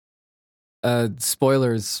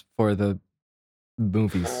spoilers for the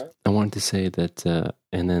movies. I wanted to say that,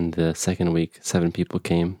 and then the second week, 7 people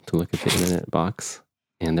came to look at the internet box,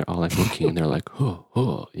 and they're all like looking, and they're like,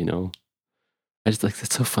 oh, you know. I just like,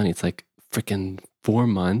 it's so funny. It's like freaking 4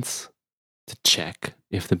 months to check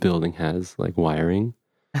if the building has like wiring.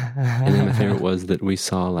 And then my favorite was that we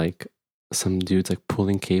saw like some dudes like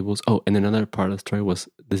pulling cables. Oh, and another part of the story was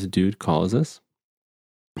this dude calls us.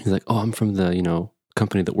 He's like, oh, I'm from the, you know,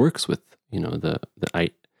 company that works with, you know, the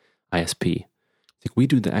ISP. He's like, we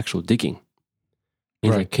do the actual digging.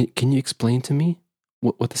 He's like, can you explain to me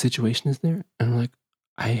what the situation is there? And I'm like,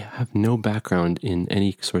 I have no background in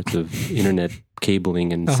any sorts of internet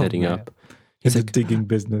cabling and setting up. He's like, digging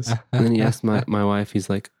business. And then he asked my wife, he's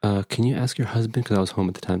like, can you ask your husband, because I was home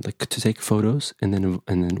at the time, like to take photos and then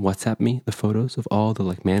WhatsApp me the photos of all the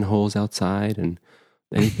like manholes outside and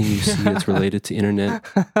anything you see that's related to internet.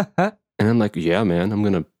 And I'm like, yeah, man, I'm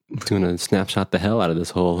gonna snapshot the hell out of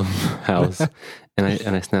this whole house.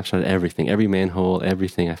 And I snapshot everything, every manhole,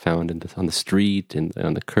 everything I found on the street and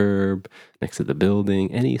on the curb, next to the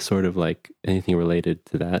building, any sort of like anything related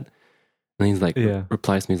to that. And he's like,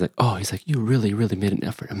 replies to me, he's like, you really, really made an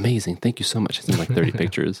effort. Amazing. Thank you so much. It's in like 30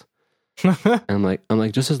 pictures. And I'm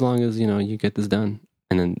like, just as long as, you know, you get this done.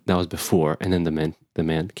 And then that was before. And then the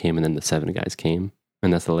man came, and then the 7 guys came.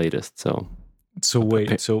 And that's the latest. So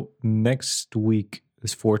wait, so next week,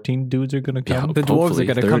 is 14 dudes are going to come? Yeah, the dwarves are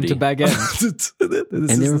going to come to Bag End. And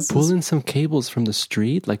they were pulling some cables from the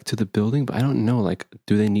street, like to the building, but I don't know, like,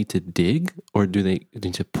 do they need to dig or do they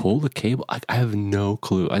need to pull the cable? I have no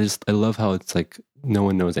clue. I love how it's like no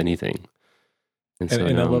one knows anything. And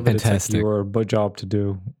I love it. It's like your job to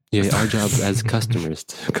do. Yeah, our job as customers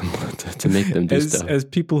to make them do stuff. As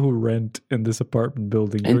people who rent in this apartment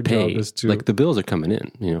building, and your pay. job is to... Like the bills are coming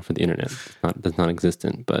in, you know, for the internet. That's not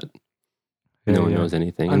existent, but... No one knows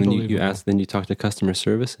anything. And then you ask, then you talk to customer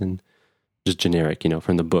service and just generic, you know,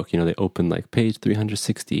 from the book, you know, they open like page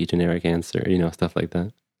 360, generic answer, you know, stuff like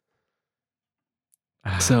that.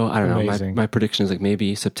 So I don't know. My prediction is like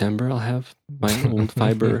maybe September I'll have my old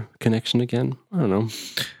fiber connection again. I don't know.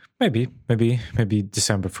 Maybe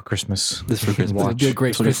December for Christmas. This for Christmas. It'd be a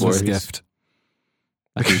great Christmas gift.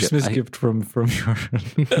 A Christmas gift from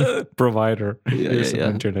your provider. Here's some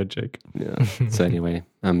internet, Jake. Yeah. So anyway,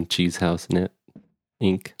 I'm Cheese House Net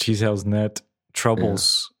Inc. Cheese House Net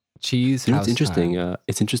Troubles. Yeah. Cheese House. It's interesting.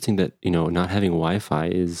 It's interesting that, you know, not having Wi-Fi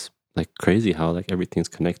is like crazy. How like everything's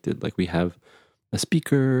connected. Like we have a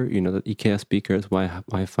speaker, you know, the IKEA speaker is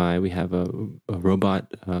Wi-Fi. We have a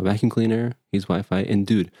robot vacuum cleaner. He's Wi-Fi. And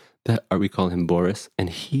dude, we call him Boris, and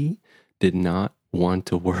he did not want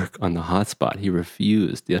to work on the hotspot. He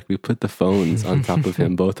refused. Like we put the phones on top of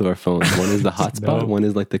him, both of our phones. One is the hotspot, one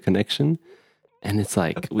is like the connection. And it's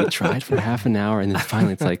like, we tried for half an hour, and then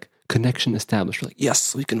finally it's like, connection established. We're like,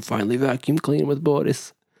 yes, we can finally vacuum clean with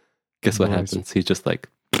Boris. Guess what happens? He's just like,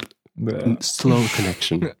 slow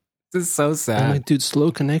connection. This is so sad. I'm like, dude,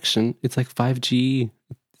 slow connection. It's like 5G.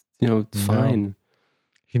 You know, it's fine.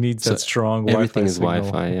 He needs that strong Wi-Fi everything is signal.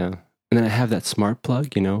 Wi-Fi, yeah. And then I have that smart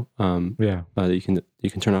plug, you know, that you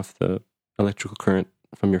can turn off the electrical current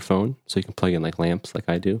from your phone, so you can plug in like lamps, like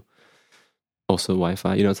I do. Also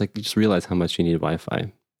Wi-Fi, you know, it's like you just realize how much you need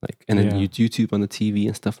Wi-Fi, like, and then YouTube on the TV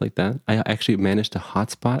and stuff like that. I actually managed to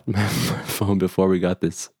hotspot my phone before we got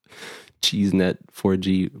this CheeseNet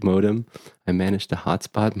 4G modem. I managed to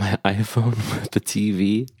hotspot my iPhone with the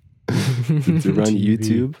TV to run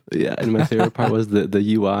YouTube. Yeah, and my favorite part was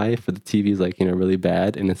the UI for the TV is like, you know, really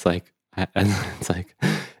bad, and it's like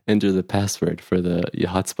enter the password for the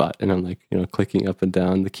hotspot, and I'm like, you know, clicking up and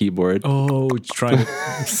down the keyboard. Oh, it's trying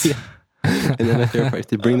to. And then my favorite part is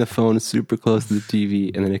to bring the phone super close to the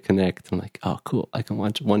TV, and then it connects. I'm like, oh, cool! I can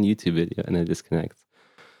watch one YouTube video, and then it disconnects.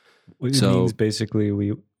 It means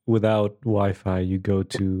basically without Wi-Fi, you go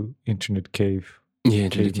to Internet Cave. Yeah,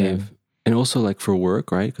 Internet Cave. And also like for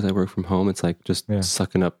work, right? Because I work from home, it's like just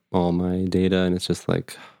sucking up all my data, and it's just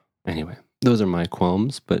like, anyway, those are my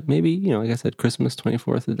qualms. But maybe, you know, like I said, Christmas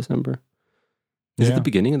 24th of December. Is it the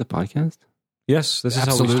beginning of the podcast? Yes, this is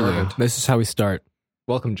how we started. This is how we start.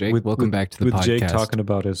 Welcome, Jake. Welcome back to the podcast. With Jake talking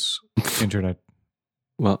about his internet.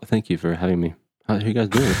 Well, thank you for having me. How are you guys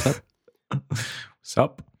doing? What's up?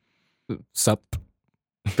 Sup? Sup?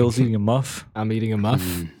 Bill's eating a muff. I'm eating a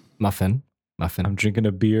muffin. I'm drinking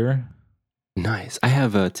a beer. Nice. I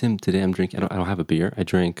have Tim today. I'm drinking. I don't have a beer.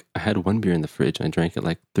 I had one beer in the fridge, and I drank it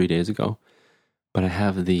like 3 days ago. But I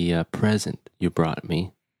have the present you brought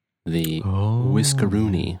me, the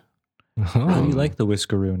Whiskeroonie. How do you like the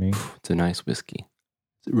Whiskeroonie? It's a nice whiskey.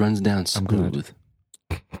 It runs down smooth.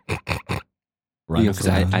 Because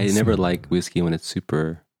I never like whiskey when it's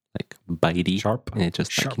super like bitey, Sharp. and it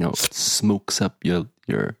just like, smokes up your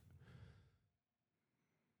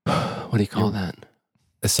what do you call that?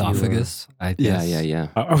 Esophagus. I guess. Yeah.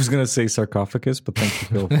 I was gonna say sarcophagus, but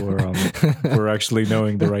thank you, Phil, for actually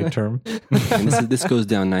knowing the right term. And this goes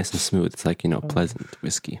down nice and smooth. It's like pleasant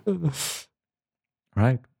whiskey.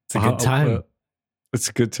 Right. It's a good time. It's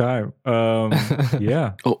a good time.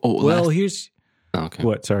 Yeah. Well, here's okay.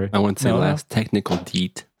 What? Sorry. I want to say last technical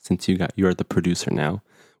deet, since you're the producer now.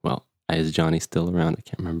 Well, is Johnny still around? I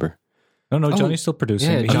can't remember. No, Johnny's still producing.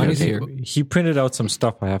 Yeah, Johnny's here. He printed out some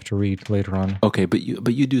stuff I have to read later on. Okay, but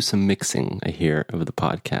you do some mixing, I hear, of the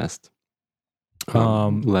podcast.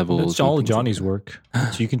 Levels. It's all Johnny's work.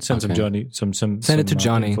 So you can send some Johnny some send it to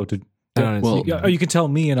Johnny. You can tell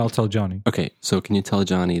me and I'll tell Johnny. Okay, so can you tell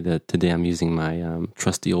Johnny that today I'm using my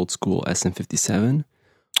trusty old school SM57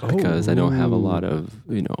 because I don't have a lot of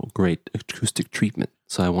great acoustic treatment.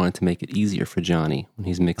 So I wanted to make it easier for Johnny when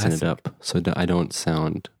he's mixing it up, so that I don't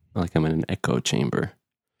sound like I'm in an echo chamber.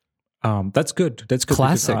 That's good. That's good.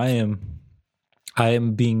 Classic. I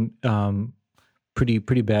am being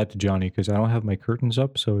pretty bad to Johnny because I don't have my curtains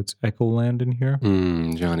up, so it's echo land in here.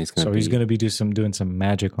 Johnny's gonna. So he's gonna be doing some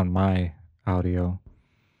magic on my audio,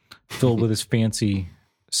 filled with his fancy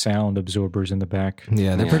sound absorbers in the back.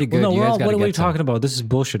 Yeah, they're pretty good. Well, no, what are we talking about? This is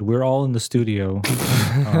bullshit. We're all in the studio.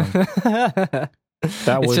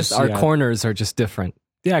 It's just our corners are just different.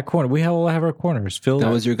 Yeah, corner. We all have our corners. Phil,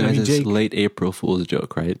 that was your guys' late April Fool's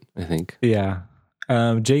joke, right? I think. Yeah.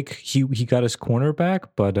 Jake, he got his corner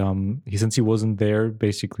back, but since he wasn't there,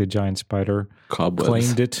 basically a giant spider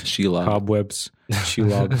claimed it. Cobwebs,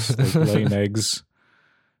 Shelobs, like laying eggs.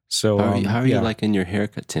 So how are you liking your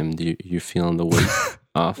haircut, Tim? Do you feeling the weight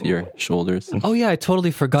off your shoulders? Oh yeah, I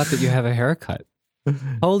totally forgot that you have a haircut.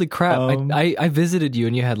 Holy crap! I visited you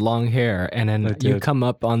and you had long hair, and then you come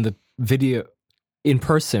up on the video in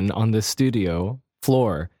person on the studio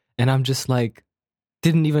floor, and I'm just like,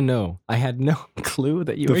 didn't even know. I had no clue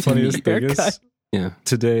that you were getting a haircut.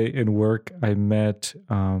 Today in work, I met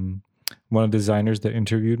one of the designers that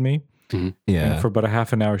interviewed me. Mm-hmm. Yeah, and for about a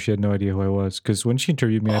half an hour, she had no idea who I was because when she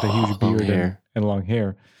interviewed me, I had a huge beard and long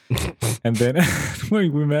hair. And then we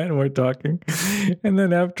met and we're talking, and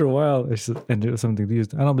then after a while, I said, and there was something to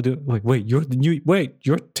use. And I'm like, wait, you're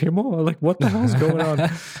Timo? I'm like, what the hell is going on? So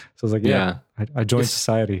I was like, I joined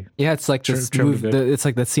society. Yeah, it's like this it's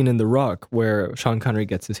like that scene in The Rock where Sean Connery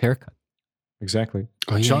gets his haircut. Exactly.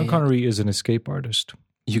 Sean Connery is an escape artist.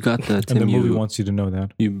 You got the Tim, and the movie wants you to know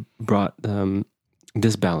that. You brought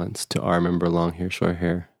disbalance to our member long hair, short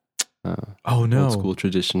hair. Old school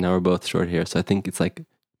tradition. Now we're both short hair, so I think it's like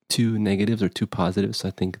 2 negatives or 2 positives. So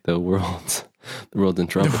I think the world's in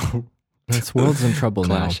trouble. This world's in trouble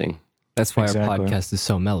Clashing. now. That's why our podcast is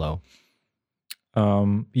so mellow.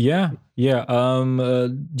 Johnny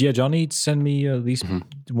sent me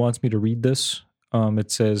wants me to read this.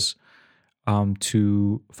 It says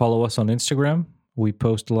to follow us on Instagram. We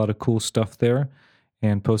post a lot of cool stuff there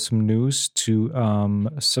and post some news. To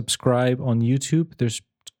subscribe on YouTube. There's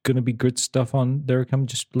going to be good stuff on there. Come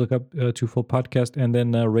just look up Twofold Podcast and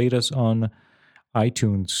then rate us on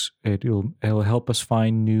iTunes. It'll help us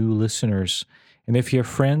find new listeners. And if you have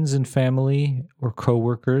friends and family or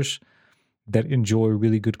coworkers that enjoy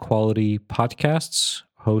really good quality podcasts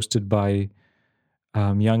hosted by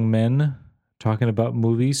young men talking about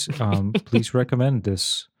movies, please recommend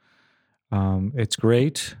this. It's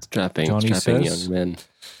great. Strapping young men.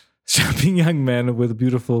 Strapping young men with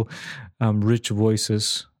beautiful, rich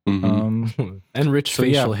voices. Mm-hmm. And rich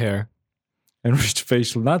facial hair. And rich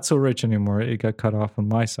facial. Not so rich anymore. It got cut off on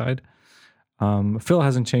my side. Phil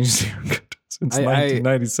hasn't changed his haircut since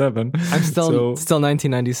 1997. I'm still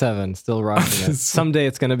 1997, still rocking it. Someday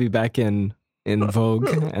it's going to be back in vogue,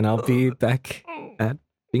 and I'll be back at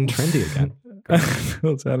being trendy again.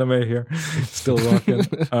 Phil's anime here, still rocking.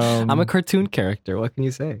 I'm a cartoon character. What can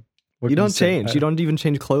you say? You don't change. You don't even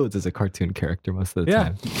change clothes as a cartoon character most of the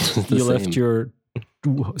time. You left your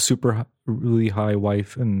super really high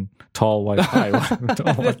wife and tall wife,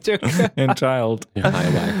 and child. High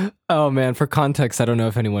wife. Oh man, for context, I don't know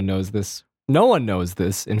if anyone knows this. No one knows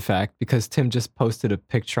this, in fact, because Tim just posted a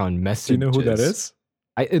picture on Messages. Do you know who that is?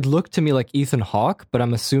 It looked to me like Ethan Hawke, but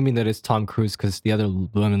I'm assuming that it's Tom Cruise because the other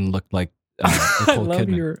women looked like Nicole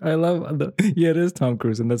Kidman. It is Tom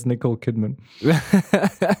Cruise, and that's Nicole Kidman.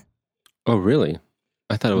 Oh, really?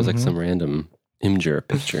 I thought it was like some random Imgur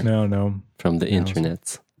picture. No. From the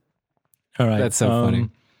internets. All right. That's so funny.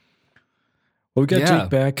 Well, we got Jake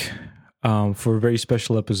back for a very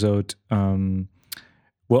special episode.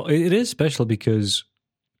 It is special because,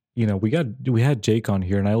 we had Jake on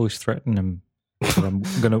here, and I always threaten him I'm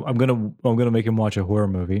gonna make him watch a horror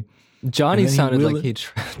movie. Johnny sounded like he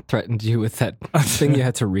threatened you with that thing you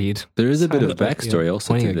had to read. There is a bit of backstory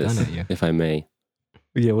also to this, if I may.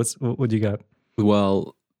 Yeah, what do you got?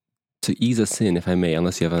 Well, to ease us in, if I may,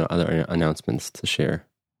 unless you have other announcements to share.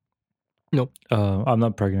 Nope. I'm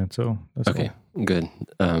not pregnant, so that's okay. Good.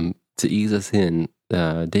 To ease us in,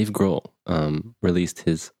 Dave Grohl released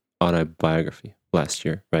his autobiography last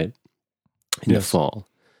year, right? In the fall,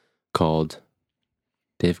 called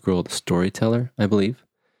Dave Grohl, the Storyteller, I believe.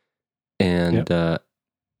 And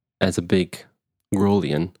as a big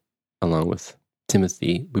Grohlian, along with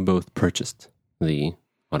Timothy, we both purchased the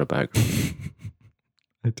autobiography.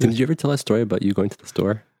 Did you ever tell that story about you going to the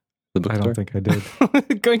store? The bookstore? I don't think I did.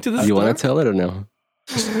 Going to the store? You want to tell it or no?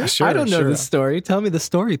 Sure, I don't know the story. Tell me the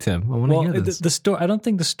story, Tim. I want to hear this. The story. I don't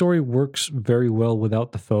think the story works very well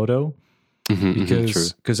without the photo,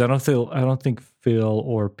 because I don't think Phil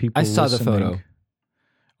or people. I saw listening, the photo.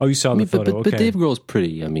 Oh, you saw the photo. But Dave Grohl's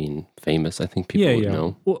pretty, famous. I think people would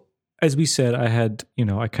know. Well, as we said, I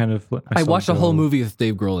kind of let myself I watched a go. whole movie with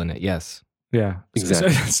Dave Grohl in it, yes. Yeah,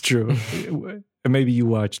 exactly. That's true. And maybe you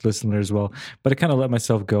watched, listener, as well. But I kind of let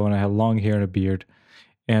myself go, and I had long hair and a beard.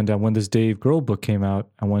 And when this Dave Grohl book came out,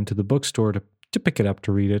 I went to the bookstore to pick it up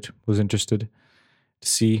to read it. Was interested to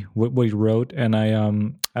see what he wrote, and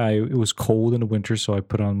it was cold in the winter, so I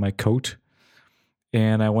put on my coat,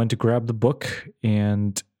 and I went to grab the book.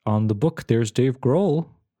 And on the book, there's Dave Grohl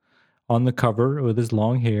on the cover with his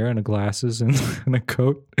long hair and glasses and a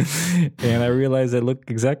coat. And I realized I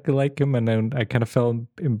looked exactly like him, and then I kind of felt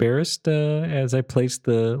embarrassed as I placed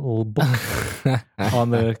the little book on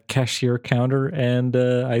the cashier counter, and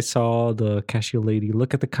I saw the cashier lady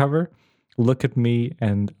look at the cover, look at me,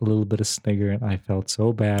 and a little bit of snigger, and I felt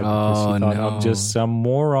so bad because she thought I'm just some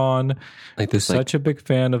moron. Like this, such a big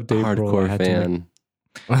fan of Dave Grohl. Hardcore fan.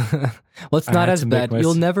 Well, it's not as bad.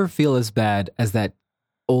 You'll never feel as bad as that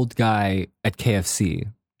old guy at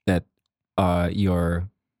KFC that your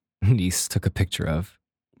niece took a picture of.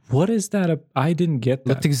 What is that? I didn't get that.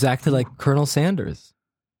 Looked exactly like Colonel Sanders.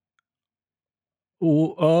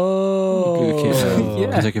 Oh,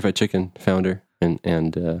 yeah. Kentucky Fried Chicken founder and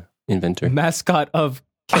inventor, mascot of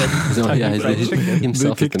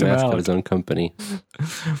himself is the mascot of his own company.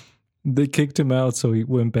 They kicked him out, so he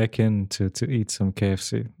went back in to eat some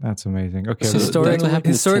KFC. That's amazing. Okay, so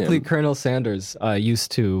historically, Colonel Sanders used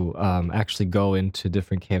to actually go into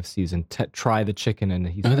different KFCs and try the chicken,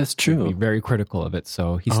 and that's true. Be very critical of it.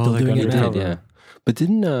 So he's still doing it now. Yeah, but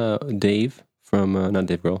didn't Dave from not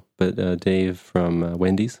Dave Grohl, but Dave from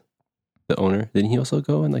Wendy's, the owner, didn't he also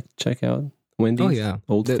go and check out Wendy's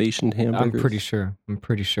old-fashioned hamburgers? I'm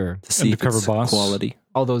pretty sure. To see if it's quality.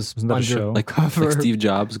 All those show? Like Steve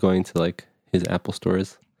Jobs going to his Apple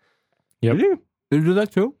stores. Yep. Did you do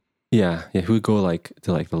that too? Yeah. He would go to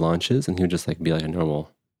the launches, and he would just be like a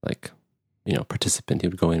normal participant. He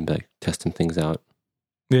would go in and test some things out.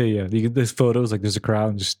 Yeah. There's photos there's a crowd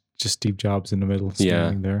and just Steve Jobs in the middle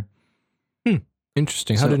standing there.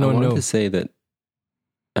 Interesting. How did no one know? I wanted to say that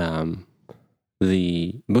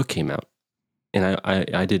the book came out, and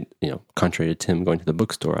I did, contrary to Tim going to the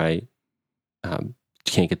bookstore, I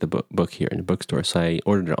can't get the book here in the bookstore, so I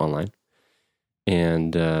ordered it online,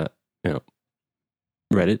 and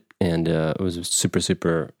read it, and it was a super,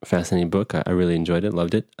 super fascinating book. I really enjoyed it,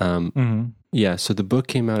 loved it. Yeah, so the book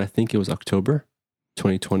came out, I think it was October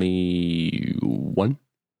 2021.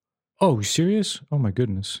 Oh, serious? Oh my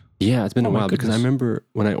goodness. Yeah, it's been a while because I remember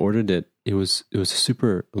when I ordered it, it was a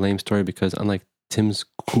super lame story because unlike Tim's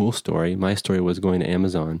cool story, my story was going to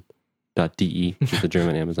Amazon.de, which is the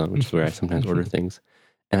German Amazon, which is where I sometimes order things.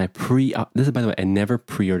 And this is, by the way, I never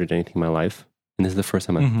pre-ordered anything in my life. And this is the first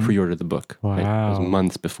time I pre-ordered the book. Wow. Right? It was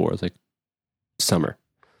months before. It was summer.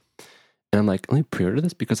 And I'm like, let me pre-order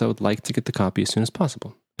this because I would like to get the copy as soon as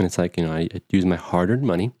possible. And it's I used my hard-earned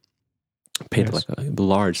money, paid a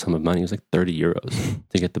large sum of money. It was 30 euros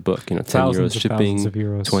to get the book. 10 euros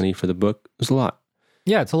shipping, 20 for the book. It was a lot.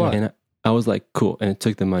 Yeah, it's a lot. And I was like, cool. And it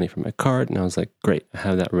took the money from my card. And I was like, great, I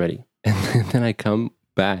have that ready. And then I come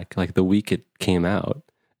back the week it came out.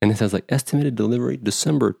 And it says estimated delivery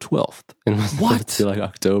December 12th. And it was what? To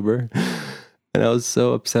October. And I was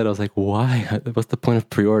so upset. I was like, why? What's the point of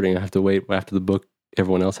pre-ordering? I have to wait after the book.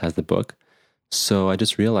 Everyone else has the book. So I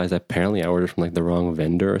just realized apparently I ordered from the wrong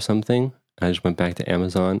vendor or something. I just went back to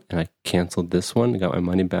Amazon and I canceled this one, got my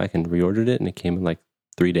money back and reordered it. And it came in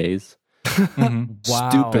 3 days.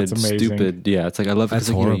 Wow, stupid. Yeah, it's I love it. That's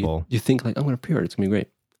horrible. You think I'm going to pre-order. It's going to be great.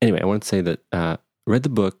 Anyway, I want to say that read the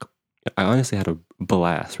book. I honestly had a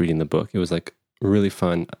blast reading the book. It was really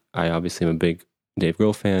fun. I obviously am a big Dave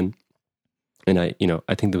Grohl fan. And I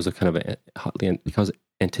think there was a kind of a hotly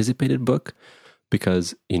anticipated book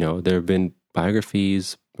because, there have been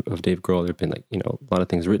biographies of Dave Grohl. There have been a lot of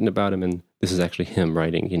things written about him. And this is actually him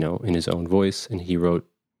writing, in his own voice. And he wrote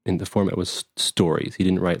in the format was stories. He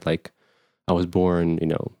didn't write like, I was born,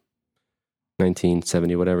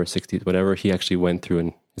 1970, whatever, 60s, whatever. He actually went through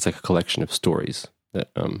and it's like a collection of stories that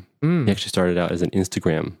he actually started out as an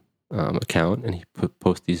Instagram account, and he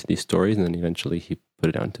post these stories, and then eventually he put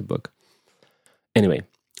it out into a book. Anyway,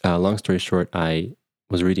 long story short, I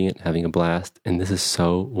was reading it, having a blast, and this is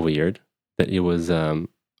so weird that it was around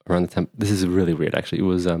the time. This is really weird, actually. It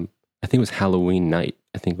was I think it was Halloween night.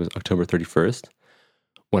 I think it was October 31st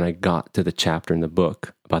when I got to the chapter in the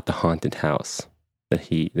book about the haunted house that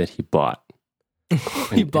he bought.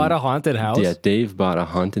 He bought a haunted house? Yeah, Dave bought a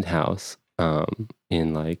haunted house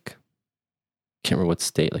in can't remember what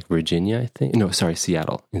state, like Virginia, I think. No, sorry,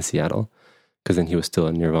 Seattle. In Seattle, because then he was still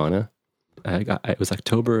in Nirvana. It was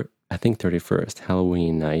October, I think 31st,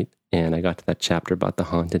 Halloween night, and I got to that chapter about the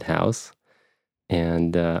haunted house,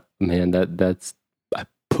 and man, that's I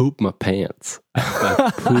pooped my pants.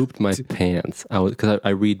 I pooped my pants. Because I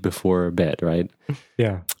read before bed, right?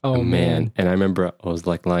 Yeah. Oh man! And I remember I was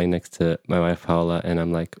like lying next to my wife Paula, and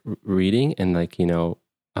I'm like reading, and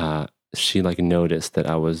she like noticed that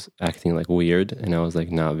I was acting like weird, and I was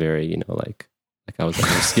like not very, like I was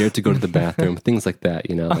scared to go to the bathroom, things like that,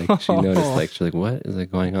 like she noticed, like she's like, what is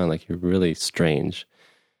like going on? Like you're really strange.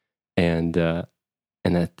 And I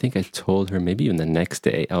think I told her maybe even the next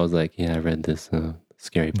day, I was like, yeah, I read this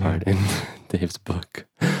scary part in Dave's book.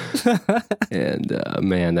 And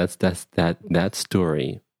man, that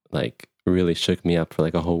story like really shook me up for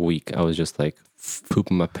like a whole week. I was just like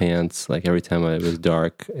pooping my pants like every time it was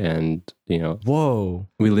dark, and whoa,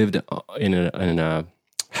 we lived in a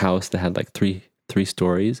house that had like three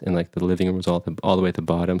stories, and like the living room was all the way at the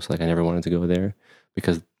bottom, so like I never wanted to go there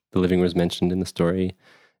because the living room was mentioned in the story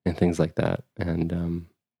and things like that. And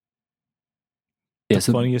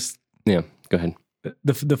funniest, yeah, go ahead.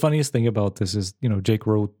 The funniest thing about this is, Jake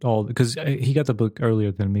wrote all, because he got the book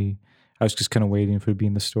earlier than me. I was just kind of waiting for it to be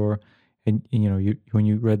in the store. And you when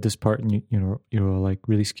you read this part and you were like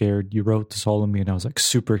really scared, you wrote this all to me, and I was like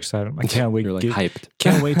super excited. I can't wait. You're like hyped.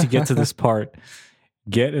 Can't wait to get to this part.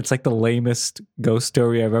 It's like the lamest ghost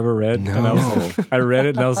story I've ever read. No. And I read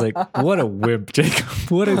it and I was like, what a wimp, Jacob.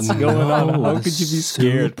 What is going on? How could you be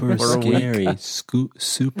scared? Super scary.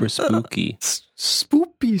 Super spooky.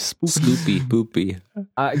 Spoopy.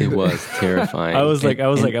 It was terrifying.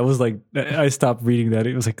 I stopped reading that.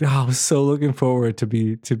 It was like, I was so looking forward to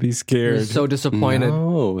be scared. So disappointed.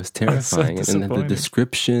 No, it was terrifying. And then the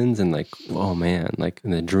descriptions and like, oh man, like in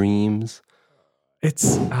the dreams.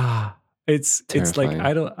 It's like,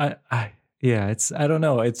 I don't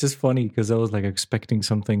know. It's just funny because I was like expecting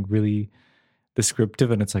something really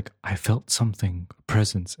descriptive, and it's like, I felt something,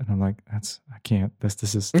 presence, and I'm like, I can't.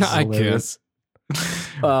 This is hilarious.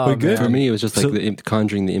 But good. For me, it was just like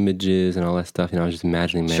conjuring the images and all that stuff. I was just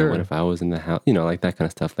imagining, man, what if I was in the house? Like that kind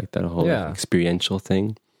of stuff, like that whole experiential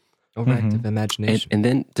thing. Overactive imagination. And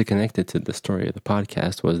then to connect it to the story of the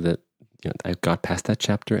podcast was that I got past that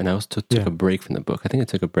chapter, and I also took a break from the book. I think I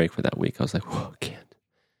took a break for that week. I was like, whoa, I can't.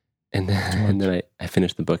 And then I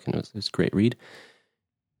finished the book, and it was a great read.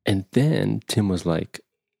 And then Tim was like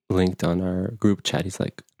linked on our group chat. He's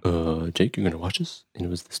like, Jake, you're going to watch this? And it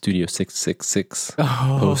was the Studio 666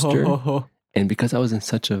 poster. And because I was in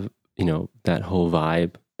such a, that whole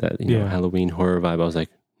vibe, that, Halloween horror vibe, I was like,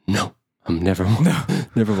 no, I'm never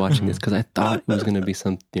watching this, because I thought it was going to be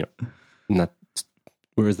some, not.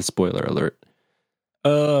 Where is the spoiler alert?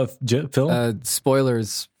 Film?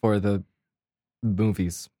 Spoilers for the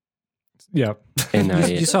movies. Yeah. And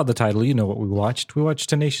you saw the title. You know what we watched. We watched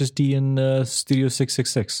Tenacious D in Studio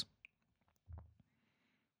 666.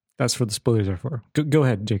 That's what the spoilers are for. Go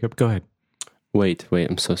ahead, Jacob. Go ahead. Wait.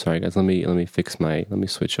 I'm so sorry, guys. Let me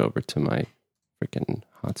switch over to my freaking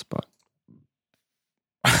hotspot.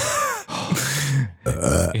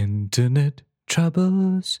 Internet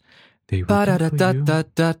troubles. I think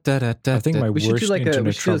my worst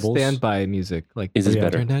internet troubles. Standby music. Like, is this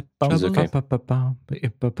better? Internet troubles? Okay.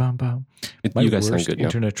 My you guys sound worst good now.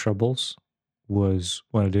 Internet troubles was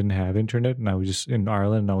when I didn't have internet, and I was just in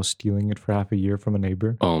Ireland, and I was stealing it for half a year from a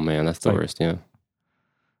neighbor. Oh man, that's the worst. Yeah.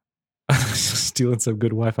 Stealing some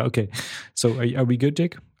good Wi-Fi. Okay, so are we good,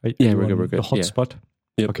 Jake? We're good. We're good. The hotspot.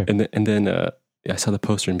 Yep. Okay. And then I saw the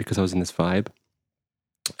poster, and because I was in this vibe,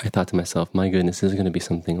 I thought to myself, my goodness, this is going to be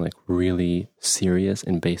something like really serious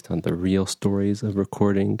and based on the real stories of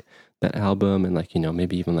recording that album, and like,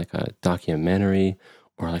 maybe even like a documentary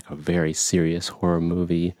or like a very serious horror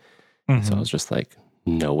movie. Mm-hmm. So I was just like,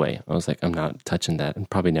 no way. I was like, I'm not touching that. I'm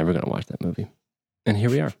probably never going to watch that movie. And here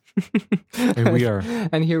we are. Here we are.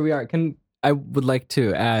 And here we are. I would like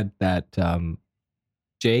to add that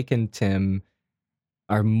Jake and Tim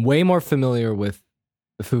are way more familiar with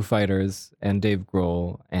the Foo Fighters and Dave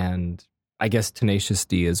Grohl and I guess Tenacious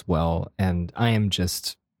D as well. And I am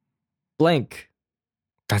just blank.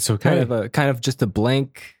 That's okay. Kind of just a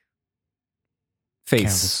blank face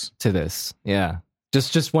Canvas. to this. Yeah.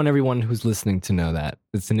 Just want everyone who's listening to know that.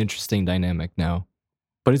 It's an interesting dynamic now.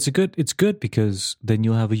 But it's good because then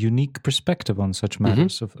you'll have a unique perspective on such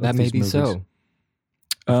matters. Of that may these be movies. so.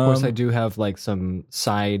 Of course, I do have like some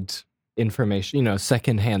side information,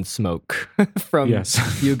 secondhand smoke from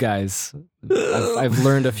you guys. I've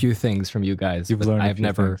learned a few things from you guys. You've learned. I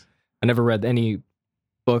never read any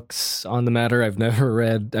books on the matter. I've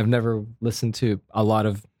never listened to a lot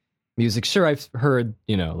of music. Sure, I've heard,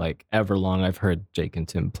 like Everlong. I've heard Jake and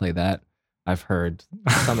Tim play that. I've heard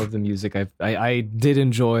some of the music. I did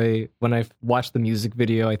enjoy when I watched the music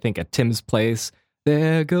video. I think at Tim's Place,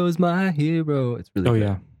 "There Goes My Hero." It's really good.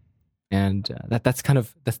 Yeah, and that's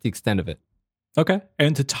the extent of it. Okay,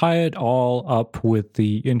 and to tie it all up with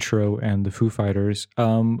the intro and the Foo Fighters,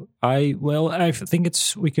 I think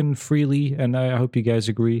we can freely, and I hope you guys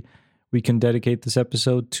agree, we can dedicate this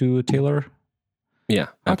episode to Taylor Yeah,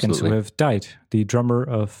 Hawkins, absolutely. who have died. The drummer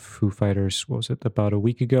of Foo Fighters. What was it? About a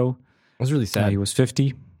week ago. It was really sad. He was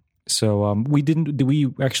 50. So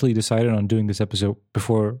we actually decided on doing this episode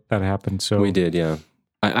before that happened. So we did, yeah.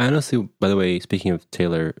 I honestly, by the way, speaking of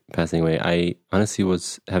Taylor passing away, I honestly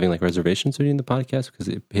was having like reservations reading the podcast because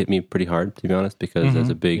it hit me pretty hard, to be honest, because as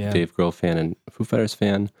a big Dave Grohl fan and Foo Fighters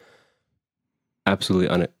fan,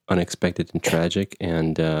 absolutely unexpected and tragic.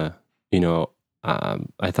 And,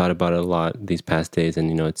 I thought about it a lot these past days,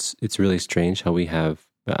 and, it's really strange how we have,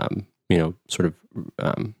 sort of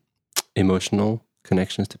emotional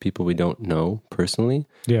connections to people we don't know personally,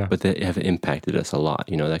 but they have impacted us a lot.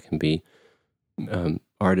 That can be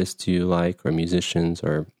artists you like, or musicians,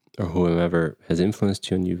 or whomever has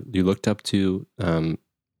influenced you and you looked up to.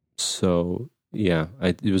 So yeah,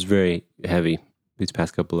 it was very heavy these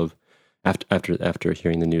past couple of after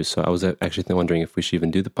hearing the news. So I was actually wondering if we should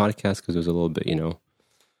even do the podcast because it was a little bit,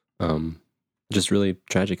 just really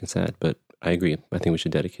tragic and sad. But I agree. I think we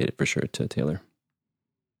should dedicate it for sure to Taylor.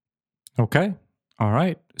 Okay. All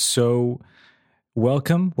right. So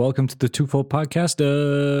welcome to the Twofold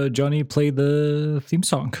podcast. Johnny, play the theme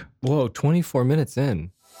song. Whoa, 24 minutes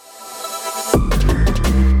in.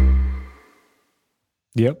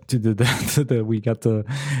 Yep. We got the.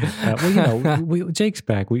 Jake's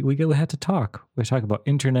back. We had to talk. We talk about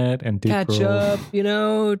internet and Dave catch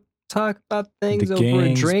Grohl. up. Talk about things the over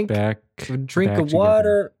a drink. Back a drink of together.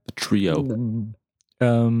 water. The trio.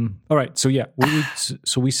 All right. So yeah,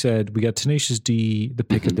 we said we got Tenacious D, The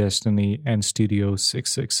Pick of Destiny, and Studio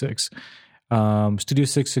 666. Studio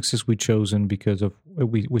 666 we chosen because of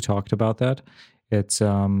we talked about that. It's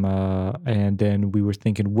and then we were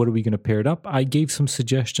thinking, what are we going to pair it up? I gave some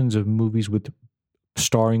suggestions of movies with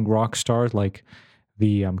starring rock stars, like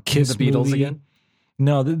the Kiss the Beatles movie. again.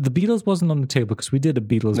 No, the Beatles wasn't on the table because we did a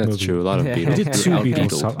Beatles movie. That's true. A lot of Beatles. We did two Out Beatles.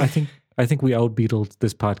 Beatled. I think we out Beatled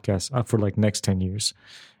this podcast for like next 10 years.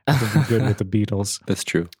 I think we're good with the Beatles. That's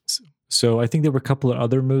true. So I think there were a couple of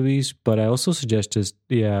other movies, but I also suggested,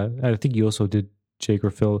 I think you also did, Jake or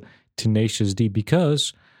Phil, Tenacious D,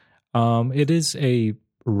 because it is a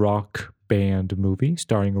rock band movie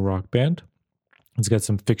starring a rock band. It's got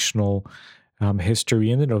some fictional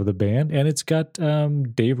history in it of the band, and it's got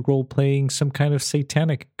Dave Grohl playing some kind of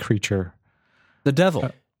satanic creature. The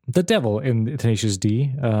devil. The devil in Tenacious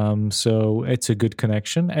D. So it's a good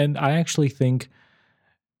connection. And I actually think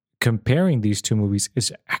comparing these two movies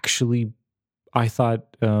is actually, I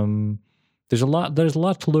thought there's a lot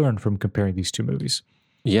to learn from comparing these two movies.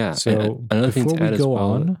 Yeah. So another thing to add as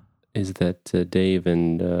well on is that Dave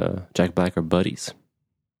and Jack Black are buddies,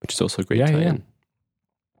 which is also a great tie-in.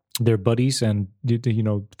 They're buddies, and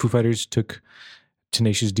Foo Fighters took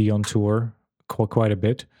Tenacious D on tour quite a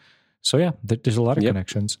bit. So yeah, there's a lot of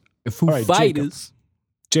connections. Foo Fighters.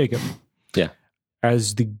 Jacob. Yeah.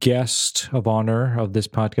 As the guest of honor of this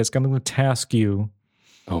podcast, I'm going to task you.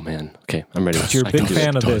 Oh man. Okay, I'm ready. You're a big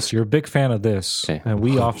fan of this. You're a big fan of this. Okay. And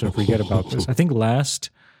we often forget about this. I think last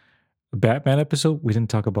Batman episode, we didn't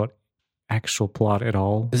talk about actual plot at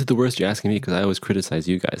all. This is the worst you're asking me because I always criticize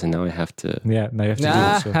you guys, and now I have to. Yeah, now you have to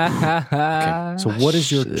do it. Okay. So what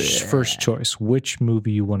is your first choice? Which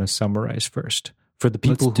movie you want to summarize first? For the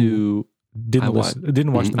people who didn't watch the movie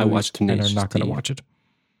and are not going to watch it.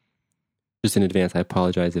 Just in advance, I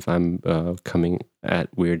apologize if I'm coming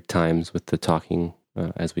at weird times with the talking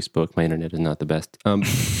as we spoke. My internet is not the best.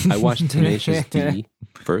 I watched Tenacious D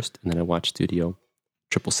first, and then I watched Studio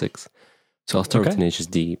 666. So I'll start with Tenacious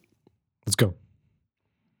D. Let's go.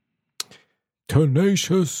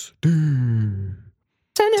 Tenacious D.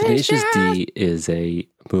 Tenacious D is a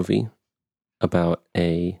movie about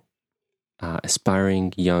a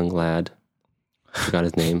aspiring young lad. I forgot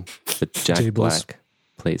his name, but Jack Black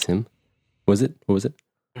plays him. What was it?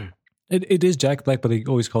 It is Jack Black, but he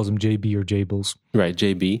always calls him JB or Jables. Right,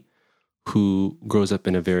 JB, who grows up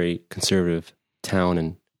in a very conservative town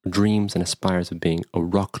and dreams and aspires of being a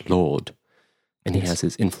rock lord. And he has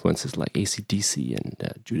his influences like AC/DC and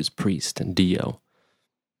Judas Priest and Dio.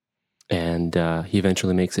 And he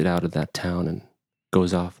eventually makes it out of that town and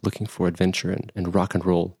goes off looking for adventure and rock and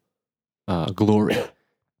roll glory.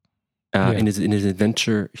 In his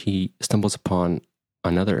adventure, he stumbles upon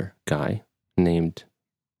another guy named,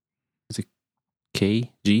 is it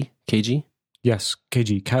KG? KG? Yes,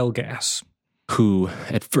 KG, Kyle Gass. Who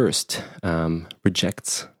at first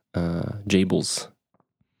rejects Jables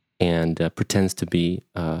and pretends to be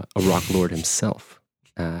a rock lord himself,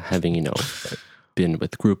 having, been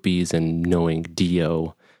with groupies and knowing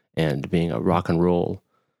Dio and being a rock and roll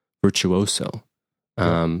virtuoso.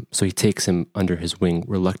 So he takes him under his wing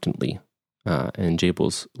reluctantly, and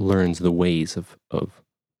Jables learns the ways of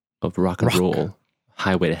rock and roll,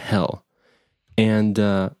 highway to hell. And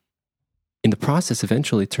in the process,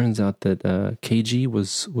 eventually, it turns out that KG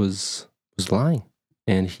was lying,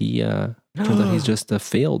 and he turns out he's just a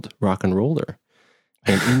failed rock and roller.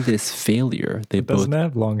 And in this failure, they both doesn't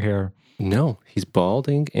have long hair. No, he's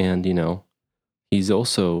balding, and he's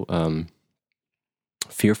also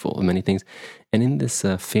fearful of many things. And in this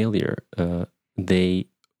failure, they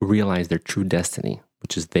realize their true destiny,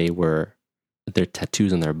 which is their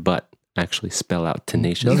tattoos on their butt actually spell out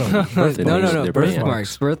Tenacious. No,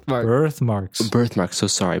 birthmarks. Birthmarks. So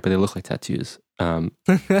sorry, but they look like tattoos. They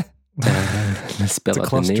spell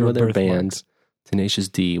out the name of their band, Tenacious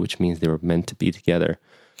D, which means they were meant to be together,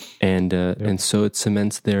 and so it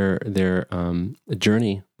cements their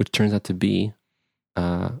journey, which turns out to be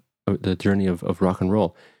the journey of rock and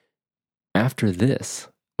roll. After this,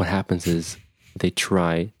 what happens is they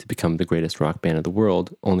try to become the greatest rock band of the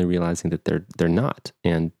world, only realizing that they're not,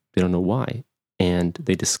 and they don't know why. And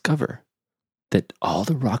they discover that all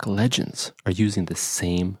the rock legends are using the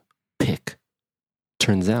same pick.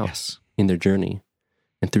 Turns out, in their journey,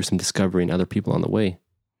 and through some discovery and other people on the way,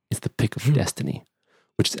 it's the pick of destiny,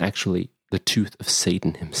 which is actually the tooth of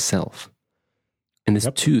Satan himself. And this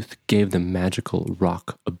tooth gave them magical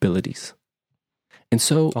rock abilities. And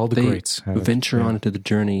so all the greats venture on into the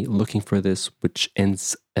journey looking for this, which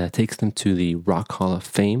takes them to the Rock Hall of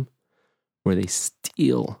Fame, where they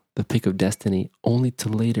steal the pick of destiny, only to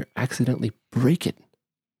later accidentally break it,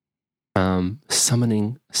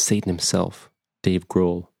 summoning Satan himself, Dave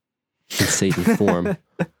Grohl, in Satan form.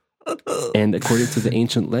 And according to the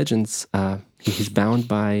ancient legends, he's bound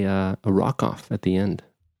by a rock-off at the end.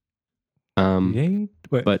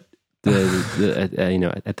 But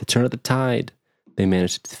at the turn of the tide, they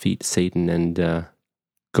managed to defeat Satan and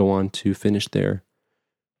go on to finish their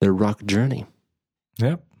rock journey.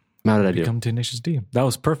 Yep. How did I do? Become Tenacious D. That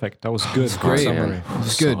was perfect. That was good. It's great.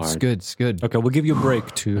 It's good. Okay, we'll give you a break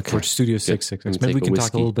for Studio 666. Maybe we can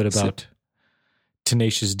talk a little bit about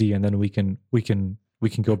Tenacious D, and then we can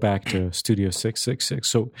go back to Studio 666.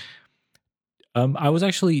 So, I was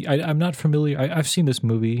actually I'm not familiar. I've seen this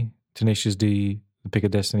movie Tenacious D, The Pick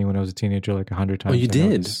of Destiny, when I was a teenager, like 100 times. Oh, you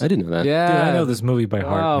did? I didn't know that. Yeah, dude, I know this movie by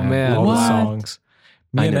heart. Oh man, all what? the songs.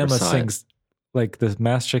 Me and Emma sings like the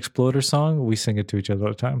Master Exploder song. We sing it to each other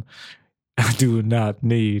all the time. I do not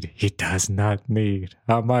need. He does not need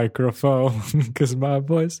a microphone because my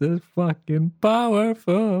voice is fucking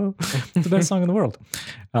powerful. It's the best song in the world.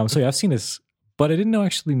 So yeah, I've seen this, but I didn't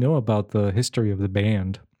actually know about the history of the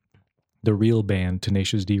band, the real band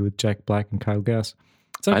Tenacious D with Jack Black and Kyle Gass.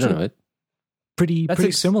 I don't know it. Pretty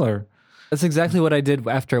similar. That's exactly what I did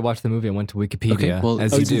after I watched the movie. I went to Wikipedia. Okay, well,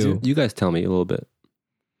 as you do. You guys tell me a little bit.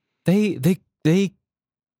 They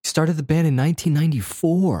started the band in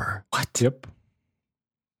 1994. What? Yep.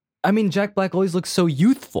 I mean, Jack Black always looks so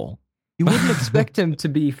youthful. You wouldn't expect him to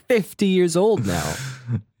be 50 years old now.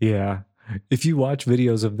 Yeah. If you watch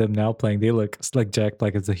videos of them now playing, they look like Jack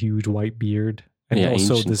Black has a huge white beard. And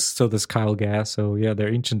also this Kyle Gass. So yeah,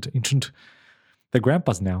 they're ancient. They're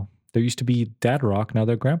grandpas now. There used to be Dad Rock. Now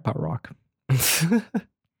they're Grandpa Rock.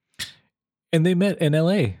 And they met in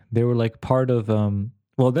LA. They were like part of,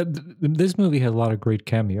 this movie had a lot of great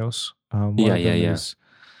cameos. One of them is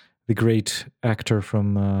the great actor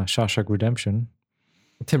from Shawshank Redemption.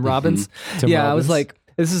 Tim Robbins. Tim Robbins. I was like,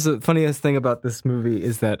 This is the funniest thing about this movie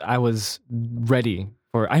is that I was ready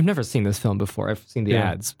for. I've never seen this film before. I've seen the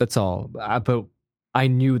ads. That's all. But I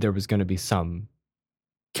knew there was going to be some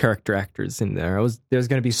character actors in there. There's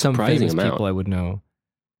going to be some famous people I would know.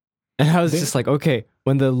 And I was just like, okay,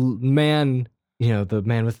 when the man, the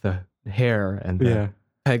man with the hair and the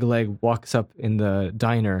peg leg walks up in the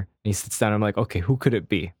diner and he sits down, I'm like, okay, who could it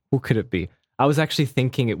be? Who could it be? I was actually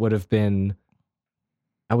thinking it would have been.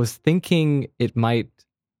 I was thinking it might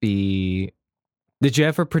be. Did you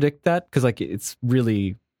ever predict that? Because it's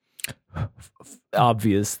really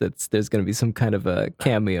obvious that there's going to be some kind of a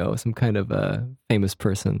cameo, some kind of a famous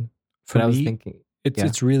person. But I was thinking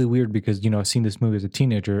it's really weird because I've seen this movie as a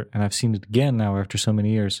teenager and I've seen it again now after so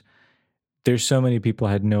many years. There's so many people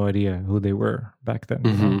I had no idea who they were back then.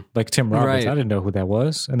 Mm-hmm. Like Tim Robbins, I didn't know who that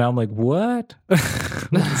was. And now I'm like, what?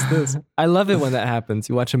 What is this? I love it when that happens.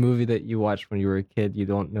 You watch a movie that you watched when you were a kid, you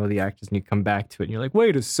don't know the actors, and you come back to it, and you're like,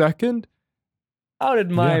 wait a second. How did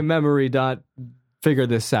my memory not figure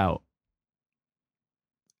this out?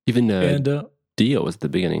 Even Dio was at the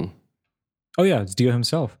beginning. Oh, yeah, it's Dio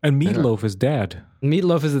himself. And Meatloaf is dad.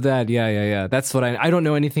 Meatloaf is the dad, yeah. That's what I don't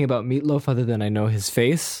know anything about Meatloaf other than I know his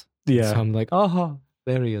face. Yeah. So I'm like, oh,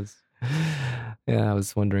 there he is. Yeah, I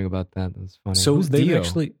was wondering about that. That was funny. So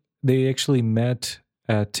they actually met.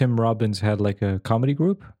 Tim Robbins had like a comedy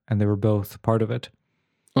group, and they were both part of it.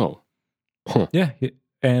 Oh, huh. Yeah,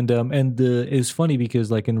 and it's funny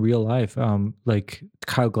because like in real life, like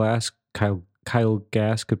Kyle Gass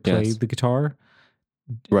could play the guitar.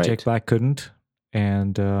 Right. Jack Black couldn't,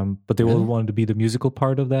 and but they all wanted to be the musical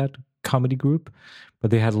part of that comedy group. But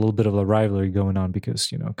they had a little bit of a rivalry going on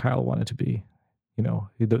because, Kyle wanted to be,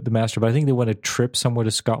 the master. But I think they went a trip somewhere to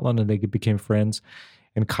Scotland and they became friends.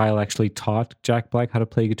 And Kyle actually taught Jack Black how to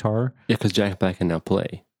play guitar. Yeah, because Jack Black can now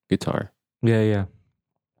play guitar. Yeah.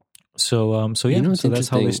 So that's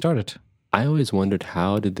how they started. I always wondered,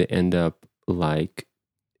 how did they end up like,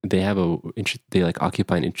 they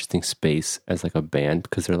occupy an interesting space as like a band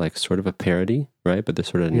because they're like sort of a parody, right? But they're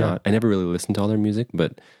sort of not. I never really listened to all their music,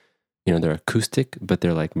 but they're acoustic, but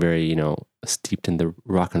they're like very, steeped in the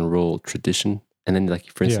rock and roll tradition. And then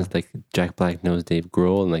like, for instance, like Jack Black knows Dave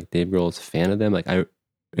Grohl and like Dave Grohl is a fan of them. Like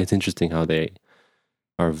it's interesting how they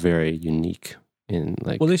are very unique in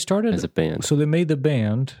like, they started as a band. So they made the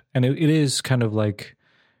band and it is kind of like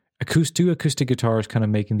acoustic guitars kind of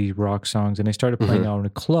making these rock songs. And they started playing out in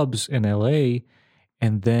clubs in LA.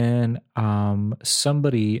 And then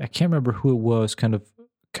somebody, I can't remember who it was, kind of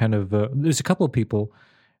there's a couple of people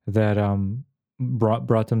that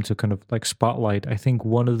brought them to kind of like spotlight. I think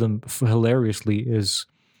one of them hilariously is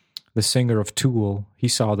the singer of Tool. He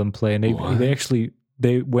saw them play and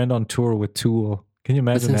they went on tour with Tool. Can you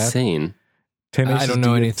imagine That's insane. I don't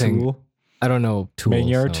know anything. Tool? I don't know Tool.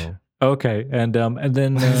 Maynard. So. Okay, and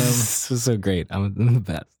then this is so great. I'm the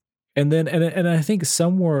best. And then and I think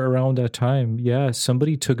somewhere around that time,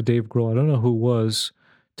 somebody took Dave Grohl. I don't know who it was.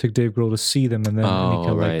 Took Dave Grohl to see them, and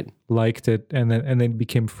then he liked it, and then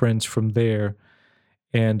became friends from there.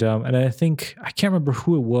 And I think I can't remember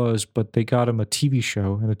who it was, but they got him a TV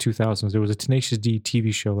show in the 2000s. There was a Tenacious D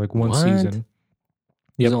TV show, like one season.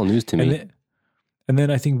 It's all news to me. And then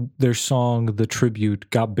I think their song "The Tribute"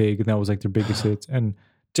 got big, and that was like their biggest hits. And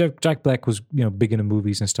Jack Black was big into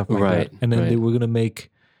movies and stuff like that. And then they were gonna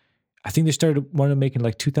make. I think they wanted to make in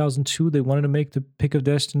like 2002. They wanted to make the Pick of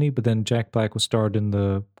Destiny, but then Jack Black was starred in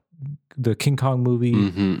the King Kong movie,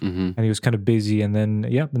 and he was kind of busy. And then,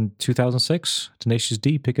 in 2006, Tenacious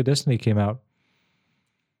D, Pick of Destiny came out.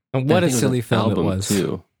 And what a silly film it was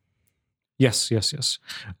too. Yes.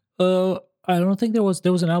 I don't think there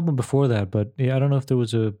was an album before that, but I don't know if there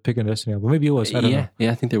was a Pick of Destiny album. Maybe it was. I don't know. Yeah,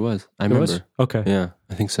 I think there was. I remember. Was? Okay. Yeah,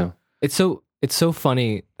 I think so. It's so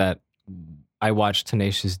funny that I watched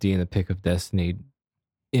Tenacious D and the Pick of Destiny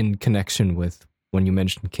in connection with when you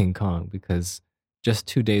mentioned King Kong, because just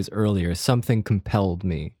 2 days earlier, something compelled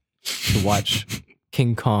me to watch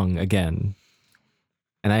King Kong again.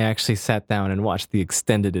 And I actually sat down and watched the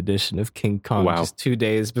extended edition of King Kong just 2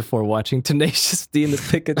 days before watching Tenacious D and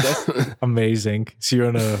the Pick of Destiny. Amazing. So you're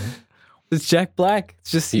on a... It's Jack Black.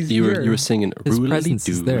 It's just you were singing his presence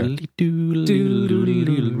is there.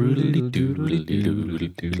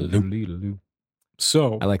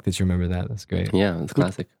 So I like that you remember that. That's great. Yeah, it's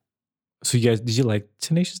classic. So you guys, did you like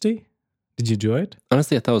Tenacious D? Did you enjoy it?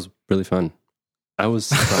 Honestly, I thought it was really fun. I was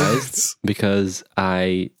surprised because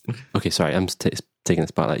sorry, I'm taking the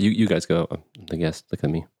spotlight. You guys go. I'm the guest. Look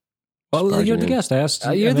at me. Well, you're the guest. I asked.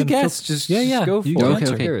 You're the guest. Just go for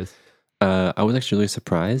it. Okay. I was actually really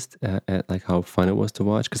surprised at like how fun it was to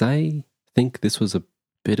watch, because I think this was a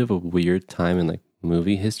bit of a weird time in like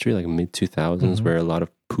movie history, like mid 2000s, where a lot of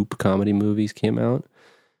poop comedy movies came out,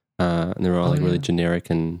 and they were all really generic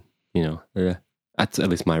and that's at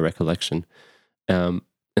least my recollection. And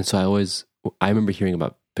so I remember hearing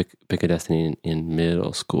about Pick of Destiny in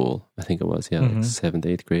middle school. I think it was like 7th,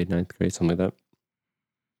 8th grade, 9th grade, something like that.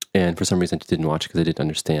 And for some reason, I just didn't watch it because I didn't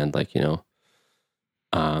understand the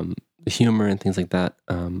humor and things like that.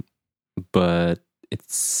 But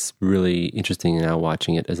it's really interesting now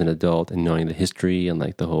watching it as an adult and knowing the history and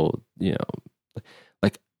like the whole,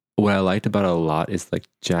 like what I liked about it a lot is like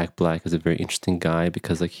Jack Black is a very interesting guy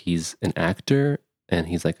because like he's an actor and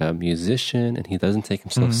he's like a musician and he doesn't take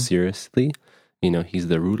himself seriously. He's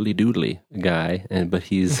the roodly doodly guy, but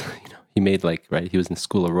he's, he made he was in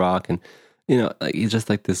School of Rock and, like he's just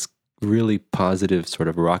like this really positive sort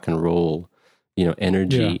of rock and roll,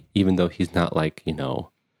 energy, even though he's not like,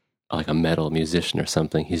 like a metal musician or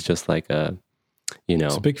something. He's just like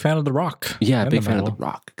he's a big fan of the rock. Yeah, big fan of the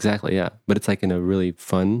rock. Exactly. Yeah. But it's like in a really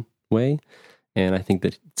fun way. And I think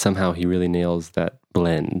that somehow he really nails that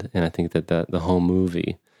blend. And I think that the whole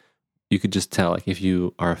movie, you could just tell, like, if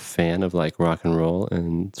you are a fan of like rock and roll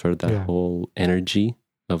and sort of that whole energy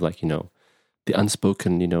of like, the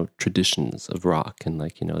unspoken, traditions of rock and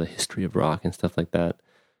like, the history of rock and stuff like that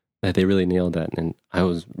they really nailed that. And I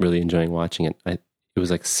was really enjoying watching it. It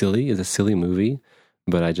was like silly. It's a silly movie,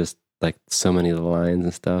 but I just like so many of the lines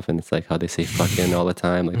and stuff. And it's like how they say fucking all the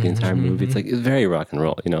time, like the entire movie. It's like, it's very rock and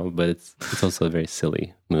roll, but it's also a very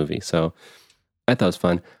silly movie. So I thought it was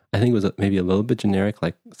fun. I think it was maybe a little bit generic,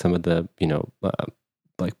 like some of the,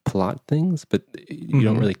 like plot things, but you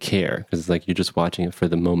don't really care because it's like you're just watching it for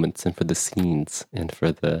the moments and for the scenes and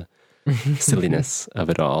for the silliness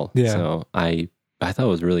of it all. Yeah. So I thought it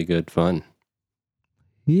was really good fun.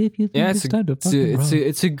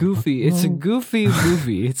 It's a goofy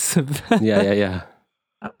movie. It's yeah.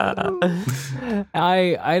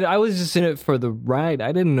 I was just in it for the ride.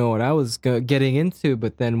 I didn't know what I was getting into,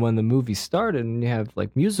 but then when the movie started and you have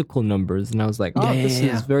like musical numbers, and I was like, this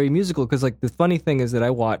is very musical. Because like the funny thing is that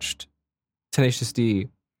I watched Tenacious D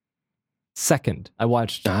second. I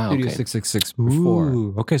watched Studio 666 before.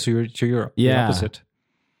 Ooh, okay, so you're the opposite.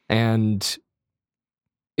 And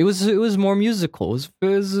it was more musical. It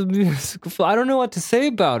was a musical. I don't know what to say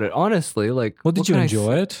about it, honestly. Like, well, did you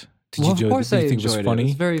enjoy it? Of course, I enjoyed it. It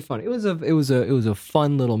was very funny. It was a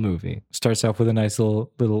fun little movie. Starts off with a nice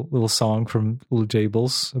little song from Little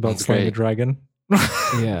Jables about slaying the dragon.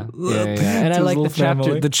 Yeah. And I like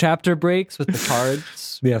the chapter breaks with the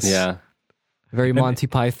cards. Yes. Yeah. Very Monty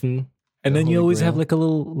Python. And then you always have like a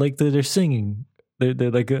little like they're singing. They're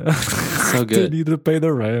like so good. They need to pay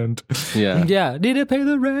the rent. Yeah. Yeah. Need to pay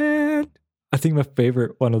the rent. I think my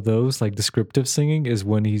favorite one of those, like descriptive singing, is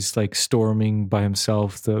when he's like storming by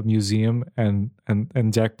himself the museum and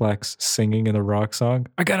Jack Black's singing in a rock song.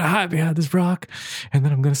 I gotta hide behind this rock, and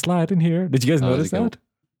then I'm gonna slide in here. Did you guys notice that?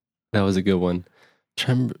 That was a good one.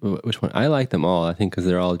 Which one? I like them all. I think because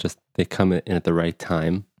they're all they come in at the right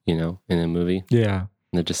time, in a movie. Yeah.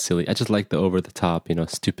 And they're just silly. I just like the over the top,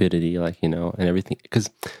 stupidity, like, and everything. Because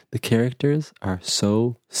the characters are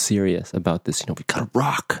so serious about this, we gotta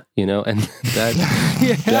rock, and that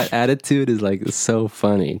that attitude is like so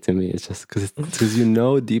funny to me. It's just because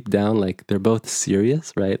deep down, like they're both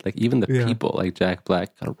serious, right? Like even the people, like Jack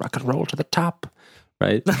Black, gotta rock and roll to the top,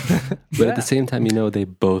 right? But at the same time, they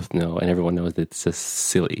both know, and everyone knows that it's just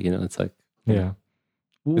silly, it's like, yeah.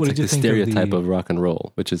 What did you think stereotype of rock and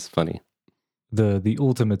roll, which is funny. The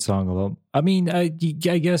ultimate song. I mean, I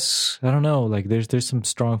guess I don't know. Like, there's some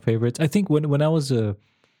strong favorites. I think when I was a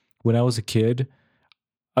kid,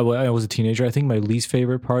 I was a teenager. I think my least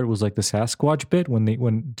favorite part was like the Sasquatch bit when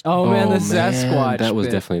Sasquatch. That was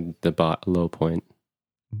definitely the low point.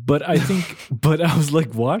 But I was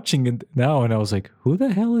like watching it now, and I was like, who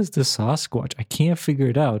the hell is the Sasquatch? I can't figure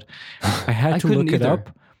it out. I had to look it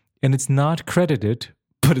up, and it's not credited,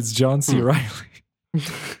 but it's John C. Reilly.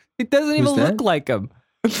 It doesn't even look like him.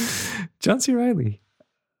 John C. Reilly.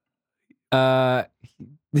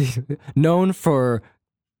 Known for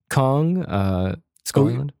Kong, Skull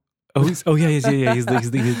Island. He's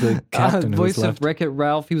the captain. Voice of Wreck-It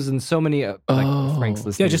Ralph. He was in so many Frank's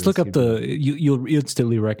List. Yeah, just look up you'll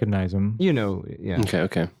instantly recognize him. Yeah.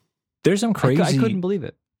 Okay. There's some crazy. I couldn't believe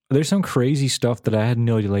it. There's some crazy stuff that I had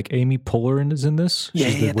no idea. Like Amy Poehler is in this.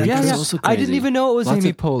 Yeah. I didn't even know it was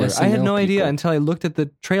Amy Poehler. I had no idea until I looked at the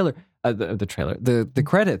trailer. The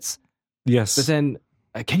credits. Yes. But then,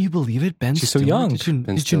 can you believe it? Ben She's Stiller? so young.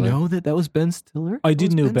 Did you know that was Ben Stiller? I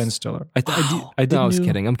did know Ben Stiller. I was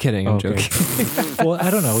kidding. I'm kidding. I'm joking. Well,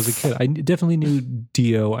 I don't know. I was a kid. I definitely knew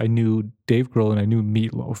Dio. I knew Dave Grohl, and I knew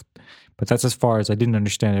Meatloaf. But that's as far as I didn't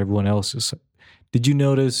understand everyone else's. Did you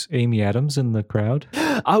notice Amy Adams in the crowd?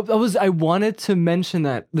 I wanted to mention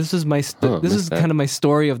that this is my this is kind of my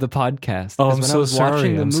story of the podcast. Oh, I'm so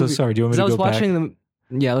sorry. I'm so sorry. Do you want me to go back?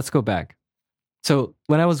 Yeah, let's go back. So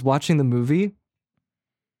when I was watching the movie,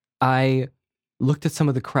 I looked at some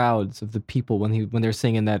of the crowds of the people when they're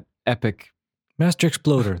singing that epic Master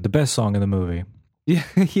Exploder, the best song in the movie. Yeah,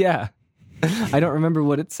 yeah. I don't remember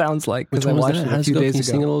what it sounds like because I watched it a few days ago.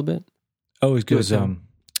 Sing a little bit. Oh, it goes.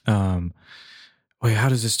 Wait, how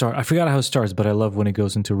does it start? I forgot how it starts, but I love when he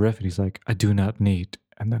goes into riff and he's like, "I do not need,"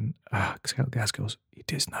 and then Gas goes, "He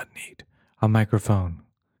does not need a microphone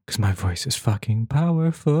because my voice is fucking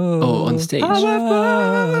powerful." Oh, on stage.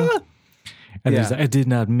 Powerful. And he's like, "I did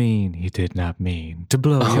not mean. He did not mean to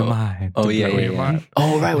blow your mind." Oh yeah.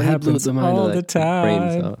 Oh right, it happens all the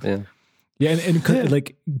time. Yeah, and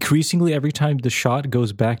like increasingly every time the shot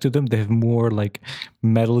goes back to them, they have more like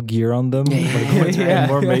metal gear on them, and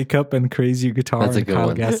more makeup and crazy guitar. That's a good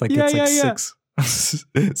one. Gas, like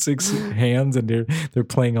six hands, and they're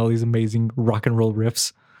playing all these amazing rock and roll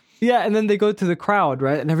riffs. Yeah, and then they go to the crowd,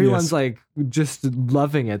 right? And everyone's like just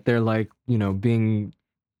loving it. They're like,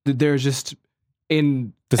 they're just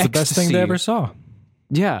in That's the best thing they ever saw.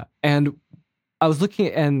 Yeah, and I was looking,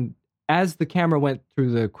 and as the camera went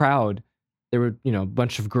through the crowd, there were, a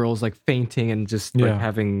bunch of girls like fainting and just like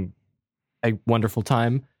having a wonderful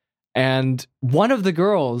time. And one of the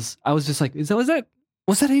girls, I was just like, was that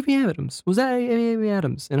Amy Adams? Was that Amy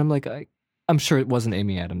Adams? And I'm like, I'm sure it wasn't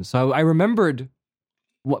Amy Adams. So I remembered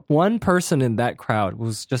what one person in that crowd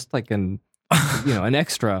was just like an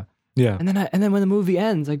extra. Yeah. And then when the movie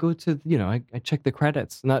ends, I go to, I check the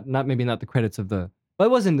credits. Not the credits of the, but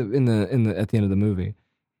it was in the at the end of the movie.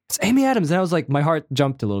 It's Amy Adams. And I was like, my heart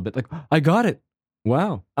jumped a little bit. Like, I got it.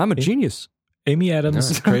 Wow. I'm a genius. Amy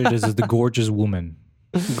Adams is credited as the gorgeous woman.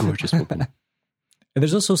 Gorgeous woman. And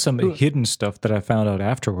there's also some hidden stuff that I found out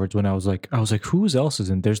afterwards when I was like, who else is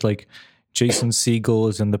in? There's like Jason Segel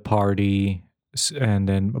is in the party, and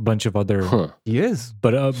then a bunch of other. He is.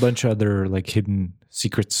 But a bunch of other like hidden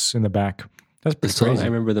secrets in the back. That's pretty crazy. The song I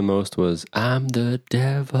remember the most was "I'm the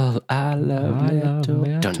Devil, I love metal."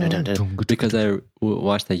 Because I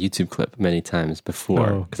watched that YouTube clip many times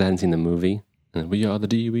before because I hadn't seen the movie. And we are the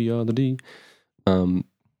D, we are the D. Didn't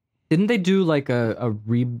they do like a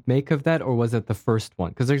remake of that, or was it the first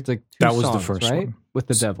one? Because there's like two songs, the first right? one With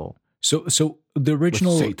the devil. So the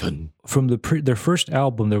original Satan. From their first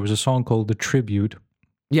album, there was a song called "The Tribute."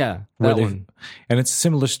 Yeah, that one. And it's a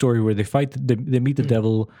similar story where they meet the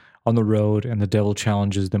devil on the road, and the devil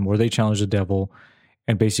challenges them, or they challenge the devil,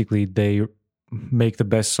 and basically they make the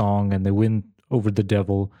best song and they win over the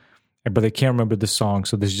devil, but they can't remember the song,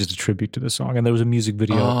 so this is just a tribute to the song. And there was a music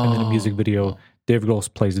video, and in a music video, Dave Grohl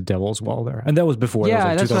plays the devil as well there, and that was before.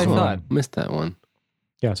 Yeah, that was like that's what I thought. Missed that one.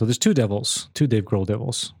 Yeah, so there's two Dave Grohl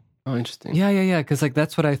devils. Oh, interesting. Yeah, because like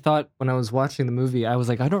that's what I thought when I was watching the movie. I was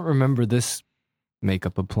like, I don't remember this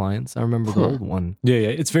makeup appliance. I remember the old one. Yeah,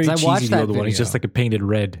 it's very cheesy, the other one. He's just like a painted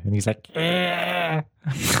red, and he's like,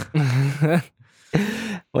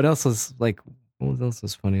 What else was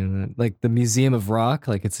funny in that? Like the Museum of Rock,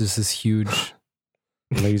 like it's just this huge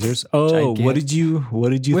lasers. Oh, what did you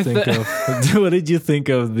think of? What did you think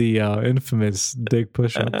of the infamous dick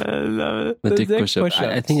push-up? The dick push-up.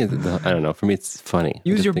 I think I don't know. For me, it's funny.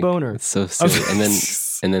 Use your boner. It's so silly.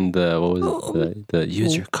 And then the what was it? The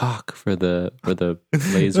use your cock for the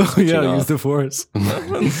laser. Oh yeah, use the force.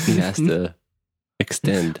 He has to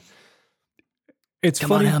extend. It's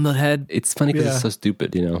funny. Come on, Hammerhead. It's funny because it's so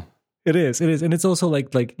stupid, It is, and it's also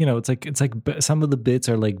like it's like some of the bits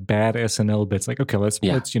are like bad SNL bits. Like, okay, let's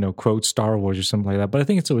quote Star Wars or something like that. But I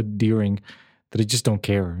think it's so endearing that I just don't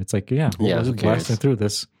care. It's like, we're just blasting through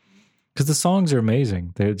this because the songs are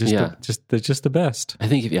amazing. They're just they're just the best. I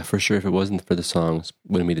think for sure, if it wasn't for the songs,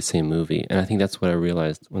 it wouldn't be the same movie. And I think that's what I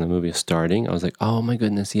realized when the movie was starting. I was like, oh my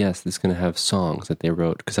goodness, yes, this is going to have songs that they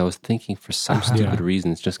wrote, because I was thinking for some stupid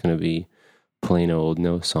reason it's just going to be plain old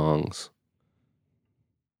no songs.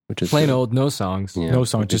 Which is plain old no songs. Yeah, no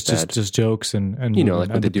songs, just jokes and like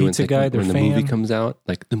what they do pizza guy, when the movie comes out,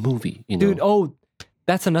 like the movie, Dude,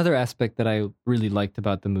 that's another aspect that I really liked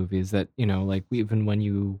about the movie is that, like even when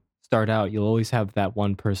you start out, you'll always have that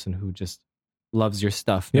one person who just loves your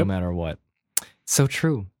stuff no matter what. It's so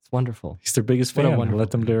true. It's wonderful. He's their biggest fan.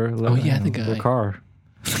 Let them their car.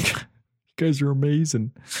 You guys are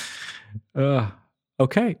amazing.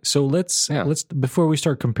 Okay, so let's before we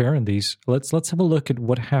start comparing these, let's have a look at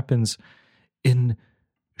what happens in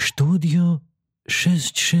Studio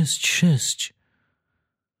 666.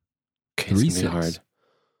 Okay, it's gonna be hard.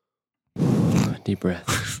 Deep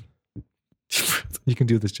breath. You can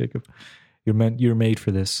do this, Jacob. You're made for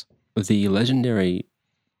this. the legendary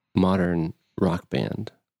modern rock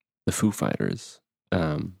band, the Foo Fighters,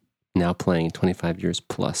 now playing 25 years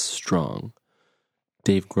plus strong.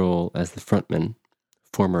 Dave Grohl, as the frontman,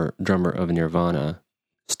 former drummer of Nirvana,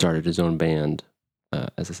 started his own band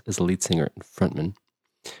as a lead singer and frontman,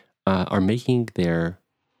 are making their,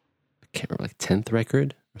 I can't remember, like 10th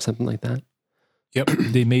record or something like that. Yep.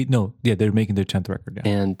 They're making their 10th record.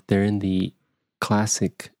 Yeah. And they're in the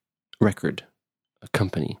classic record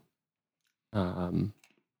company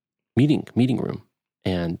meeting room.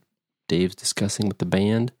 And Dave's discussing with the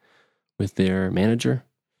band, with their manager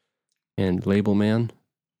and label man,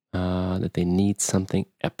 that they need something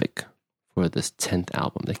epic for this 10th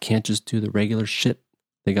album. They can't just do the regular shit.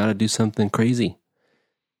 They got to do something crazy.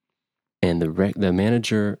 And the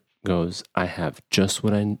manager goes, I have just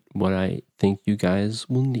what I think you guys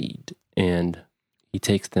will need. And he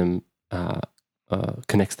takes them,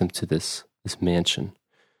 connects them to this mansion.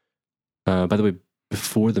 By the way,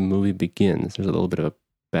 before the movie begins, there's a little bit of a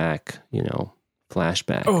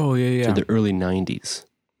flashback. Oh, yeah. To the early 90s,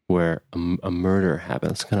 where a murder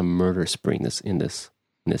happened. It's kind of murder spree in this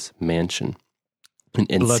mansion in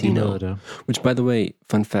Encino. Which, by the way,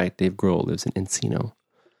 fun fact, Dave Grohl lives in Encino.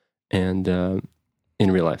 And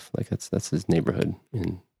in real life, like that's his neighborhood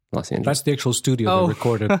in Los Angeles. That's the actual studio they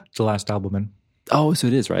recorded the last album in. Oh, so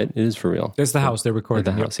it is, right? It is for real. That's the house they recorded.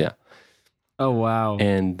 The house, yeah. Oh, wow.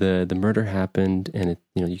 And the murder happened, and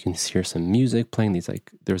you can hear some music playing.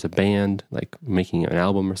 There was a band like making an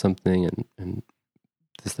album or something, and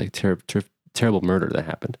this like terrible murder that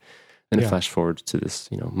happened. And it flashed forward to this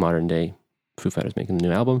modern day Foo Fighters making the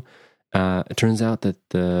new album. It turns out that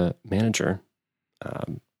the manager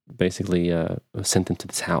basically sent them to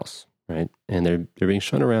this house, right? And they're being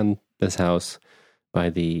shown around this house by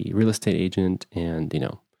the real estate agent, and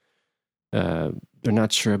they're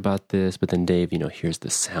not sure about this, but then Dave, hears the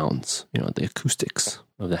sounds, the acoustics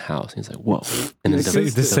of the house. And he's like, whoa. And then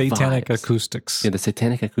the satanic vibes. acoustics. Yeah, the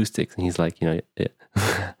satanic acoustics. And he's like, I'm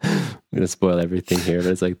going to spoil everything here,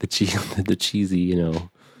 but it's like the cheesy,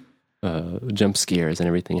 jump scares and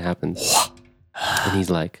everything happens. And he's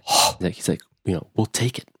like, we'll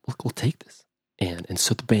take it. We'll take this. And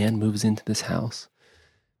so the band moves into this house.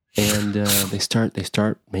 And they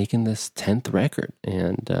start making this 10th record.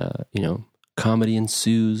 And, comedy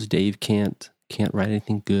ensues. Dave can't write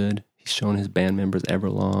anything good. He's shown his band members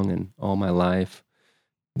Everlong and All My Life,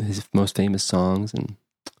 his most famous songs, and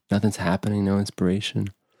nothing's happening, no inspiration.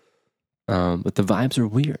 But the vibes are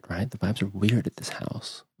weird, right? The vibes are weird at this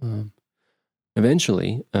house.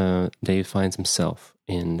 Eventually, Dave finds himself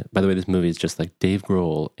in, by the way, this movie is just like Dave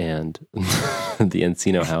Grohl and the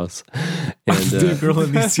Encino house. And, Dave Grohl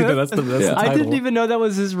and Encino, that's the title. I didn't even know that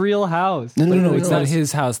was his real house. No, it's not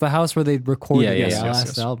his house. The house where they recorded his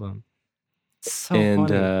last album. So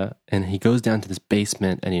funny. And he goes down to this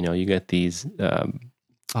basement, and you get these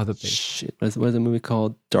the shit. What is the movie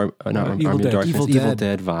called? Army Evil of Darkness. Evil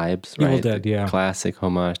Dead vibes, right? Evil Dead, yeah. Classic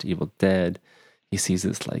homage to Evil Dead. He sees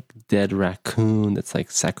this like dead raccoon that's like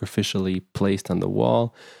sacrificially placed on the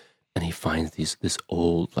wall, and he finds this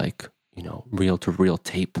old reel-to-reel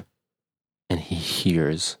tape, and he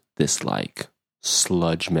hears this like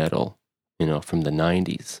sludge metal, from the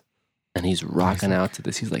 90s, and he's rocking out to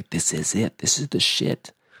this. He's like, "This is it. This is the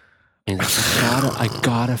shit." And he's like, I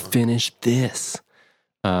gotta finish this.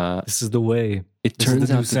 This is the way. It turns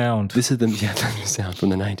out sound. This is the new sound from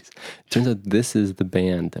the 90s. It turns out this is the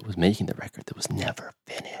band that was making the record that was never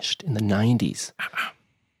finished in the 90s.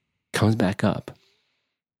 Comes back up.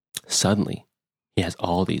 Suddenly, he has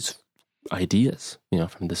all these ideas,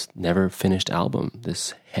 from this never finished album,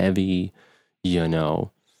 this heavy, I don't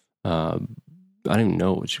even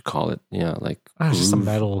know what you call it. Yeah, like just some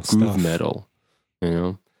metal groove stuff. metal,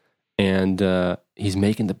 And he's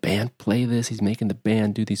making the band play this. He's making the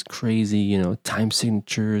band do these crazy, time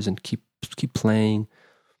signatures and keep playing.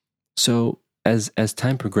 So as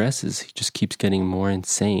time progresses, he just keeps getting more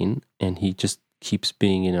insane, and he just keeps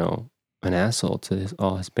being, an asshole to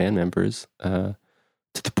all his band members,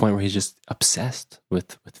 to the point where he's just obsessed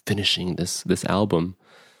with finishing this album.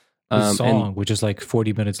 The song, which is like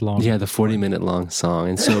 40 minutes long. Yeah, the 40-minute long song.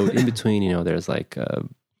 And so in between, there's like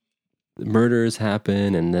murders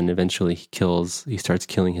happen, and then eventually he starts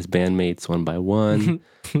killing his bandmates one by one.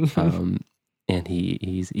 And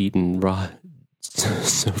he's eating raw,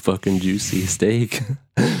 so fucking juicy steak.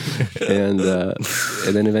 and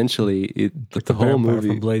then eventually the whole movie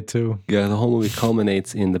from Blade 2. Yeah, the whole movie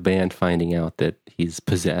culminates in the band finding out that he's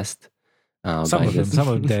possessed. Some of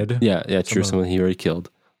them dead. Yeah, true. Someone he already killed.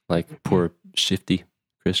 Like poor Shifty.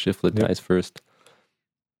 Chris Shiflett dies first.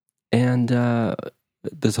 And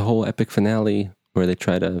there's a whole epic finale where they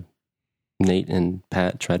try to Nate and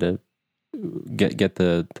Pat try to get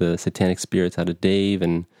the satanic spirits out of Dave,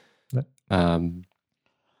 and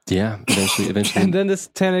eventually, and then the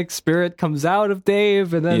satanic spirit comes out of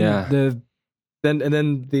Dave, and then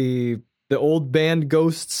the old band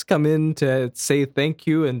ghosts come in to say thank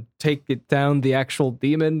you and take it down the actual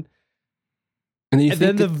demon. And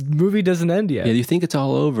then the movie doesn't end yet. Yeah, you think it's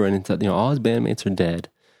all over, and it's, all his bandmates are dead.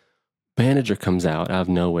 Bandager comes out of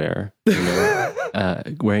nowhere,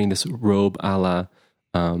 wearing this robe a la,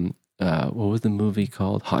 what was the movie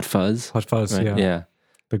called? Hot Fuzz. Hot Fuzz, right? Yeah.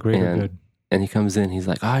 The Greater Good. And he comes in, he's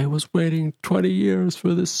like, I was waiting 20 years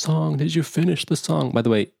for this song. Did you finish the song? By the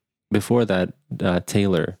way, before that,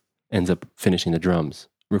 Taylor ends up finishing the drums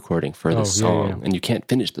recording for this song. Yeah. And you can't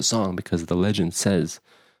finish the song because the legend says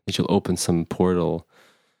that you'll open some portal,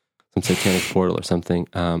 some satanic portal or something.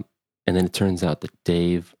 And then it turns out that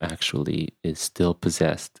Dave actually is still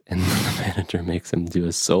possessed, and the manager makes him do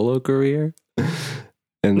a solo career.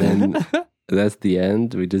 And then that's the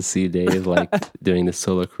end. We just see Dave doing the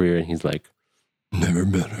solo career, and he's like, never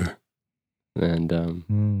met her. And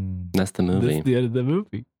that's the movie. That's the end of the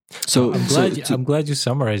movie. So I'm glad you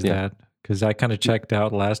summarized that, because I kind of checked out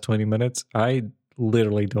the last 20 minutes. I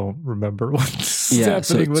literally don't remember what's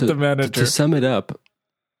happening with the manager. To sum it up,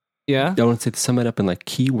 I want to say, to sum it up in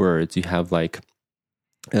keywords, you have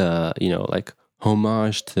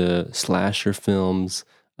homage to slasher films,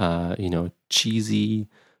 cheesy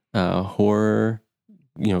horror,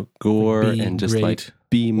 gore, and just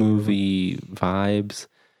B-movie vibes,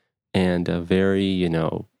 and a very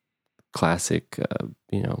classic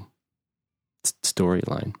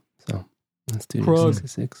storyline. So let's do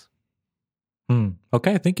 66.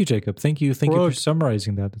 Okay, thank you, Jacob. Thank you for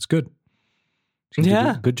summarizing that. That's good.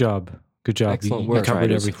 Yeah, good job. Excellent work.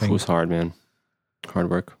 Covered everything. It was hard, man. Hard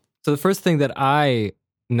work. So the first thing that I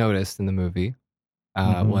noticed in the movie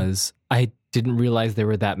was I didn't realize there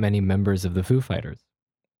were that many members of the Foo Fighters.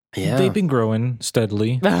 Yeah, they've been growing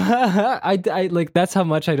steadily. I like, that's how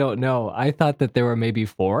much I don't know. I thought that there were maybe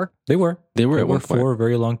 4. They were at one point for a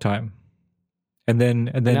very long time, and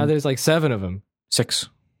then now there's 7 of them. 6.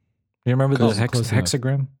 You remember the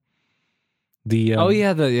hexagram? The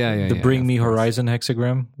the Bring Me Horizon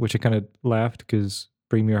hexagram, which I kind of laughed because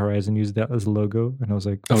Bring Me Horizon used that as a logo, and I was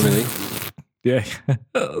like, "Oh, really?" Yeah.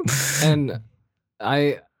 And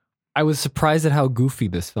I was surprised at how goofy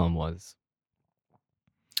this film was,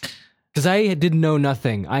 because I did know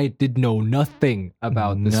nothing. I did know nothing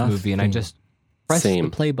about this movie, and I just pressed the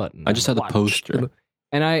play button. I just saw the poster,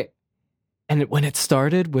 and when it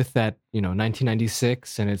started with that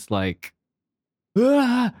 1996, and it's like,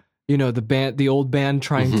 the old band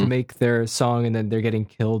trying to make their song, and then they're getting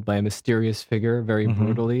killed by a mysterious figure very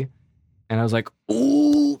brutally. And I was like,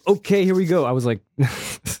 ooh, okay, here we go. I was like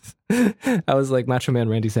Macho Man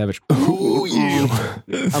Randy Savage. Ooh, yeah.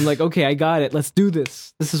 I'm like, okay, I got it. Let's do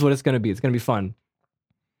this. This is what it's going to be. It's going to be fun.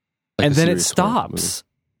 And then it stops.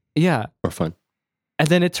 Yeah. Or fun. And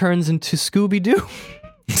then it turns into Scooby-Doo.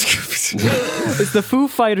 It's the Foo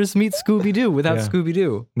Fighters meet Scooby-Doo without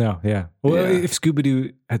Scooby-Doo. No, yeah. Well, if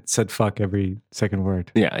Scooby-Doo had said fuck every second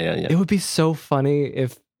word. Yeah. It would be so funny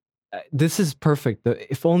if... this is perfect.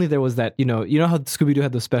 If only there was that, you know how Scooby-Doo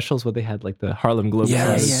had those specials where they had the Harlem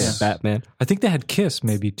Globetrotters and Batman? I think they had Kiss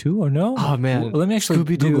maybe too, or no? Oh man. Well, let me actually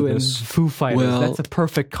Scooby-Doo and Foo Fighters. That's a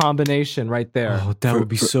perfect combination right there. Oh, that would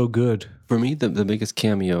be so good. For me, the biggest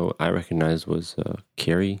cameo I recognized was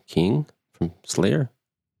Kerry King from Slayer.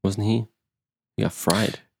 Wasn't he? He got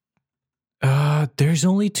fried. There's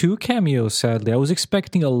only 2 cameos, sadly. I was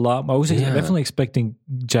expecting a lot more. I was definitely expecting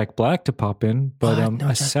Jack Black to pop in,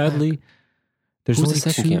 but sadly, there's only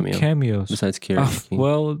 2 cameos. Besides Kerry King?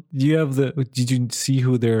 Well, you have did you see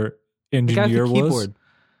who their engineer was?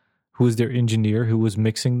 Who was their engineer who was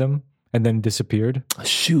mixing them and then disappeared?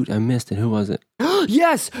 Shoot, I missed it. Who was it?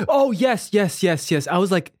 Yes! Oh, yes. I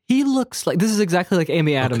was like, he looks like... This is exactly like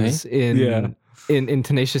Amy Adams in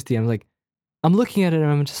Tenacious D. I'm like, I'm looking at it and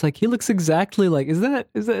I'm just like, he looks exactly like, is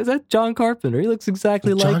that John Carpenter? He looks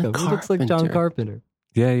exactly like him. He looks like John Carpenter.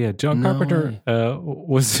 Yeah. John Carpenter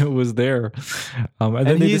was there. And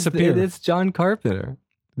then they disappeared. It's John Carpenter.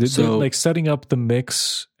 They're setting up the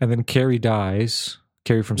mix, and then Carrie dies.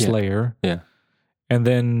 Carrie from Slayer. Yeah. And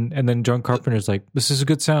then John Carpenter's like, this is a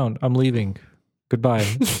good sound. I'm leaving. Goodbye.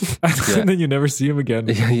 And then you never see him again.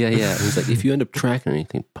 Yeah. He's like, if you end up tracking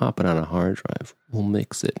anything, pop it on a hard drive. We'll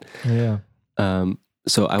mix it. Yeah.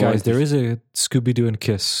 So there is a Scooby-Doo and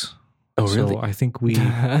Kiss. Oh, really? So I think we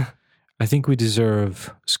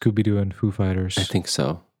deserve Scooby-Doo and Foo Fighters. I think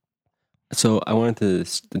so. So I wanted to.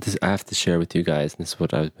 I have to share with you guys. And this is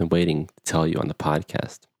what I've been waiting to tell you on the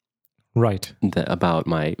podcast. Right. about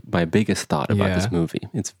my biggest thought about this movie.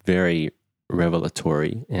 It's very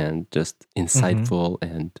revelatory and just insightful,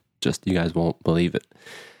 and just, you guys won't believe it.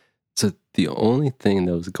 So the only thing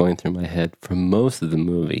that was going through my head for most of the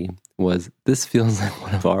movie was, this feels like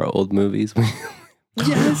one of our old movies we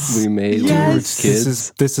made when we were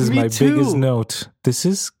kids. This is my biggest note. This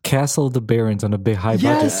is Castle of the Barons on a high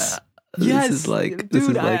budget. Yes,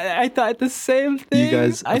 I thought the same thing. You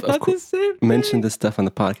guys, I thought the same thing. Mentioned this stuff on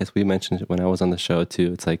the podcast. We mentioned it when I was on the show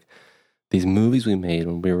too. It's like these movies we made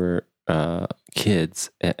when we were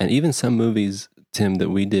kids, and even some movies, Tim, that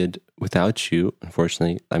we did without you.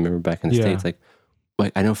 Unfortunately, I remember back in the States, like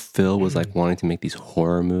I know Phil was like wanting to make these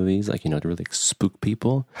horror movies, like, to really like spook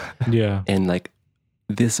people. Yeah, and like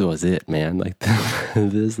this was it, man. Like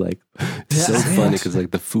this, like so funny because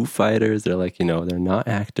like the Foo Fighters, they're like, they're not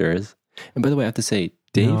actors. And by the way, I have to say,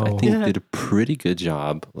 Dave, I think did a pretty good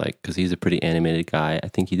job, like, because he's a pretty animated guy. I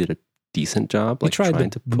think he did a decent job, like trying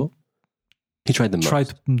to pull. He tried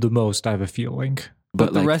the most. I have a feeling.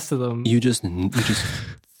 But like, the rest of them, you just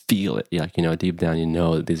feel it, like, deep down,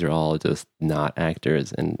 that these are all just not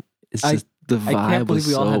actors, and it's just the vibe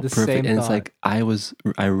was so perfect. And it's like I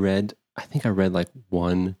think I read like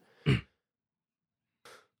one.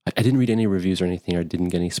 I didn't read any reviews or anything, or didn't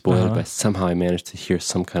get any spoiled, but somehow I managed to hear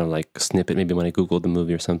some kind of like snippet. Maybe when I Googled the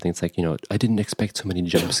movie or something, it's like, I didn't expect so many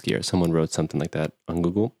jump scares. Someone wrote something like that on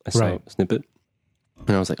Google. I saw a snippet.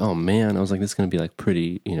 And I was like, oh man, I was like, this is going to be like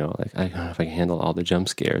pretty, like, I don't know if I can handle all the jump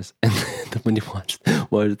scares. And then when you watch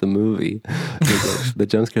the movie, the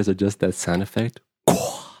jump scares are just that sound effect.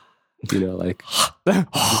 Like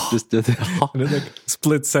just like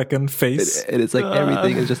split second face. And it's like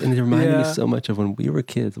everything is just, and it reminded me so much of when we were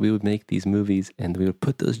kids. We would make these movies and we would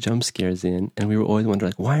put those jump scares in, and we were always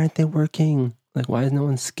wondering, like, why aren't they working? Like, why is no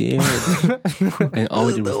one scared? And all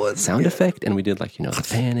we did was sound effect, and we did like, the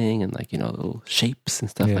panning and like, little shapes and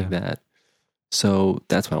stuff like that. So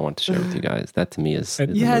that's what I want to share with you guys. That to me is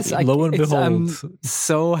yes, lo and behold. I'm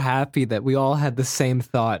so happy that we all had the same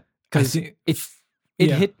thought, because it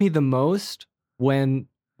hit me the most when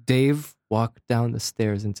Dave walked down the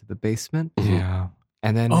stairs into the basement. Yeah.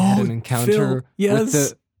 And then had an encounter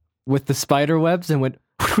with the spider webs and went...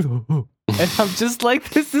 And I'm just like,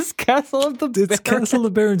 this is Castle of the Barons. It's Castle of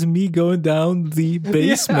the Barons, me going down the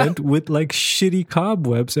basement with like shitty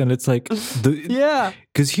cobwebs, and it's like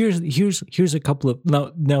because here's a couple of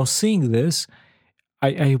now seeing this,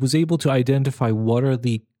 I was able to identify what are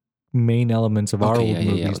the main elements of our old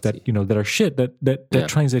movies that that are shit that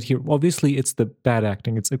translate here. Obviously, it's the bad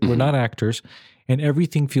acting. It's like we're not actors, and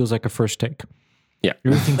everything feels like a first take. Yeah,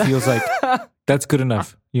 everything feels like that's good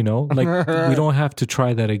enough. Like we don't have to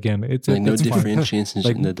try that again. It's like no differentiation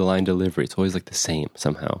in the line delivery. It's always like the same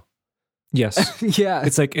somehow. Yes. Yeah.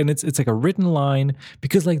 It's like, and it's like a written line,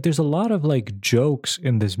 because like there's a lot of like jokes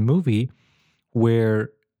in this movie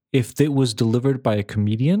where if it was delivered by a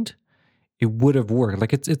comedian, it would have worked.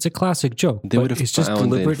 Like it's a classic joke. They would have found just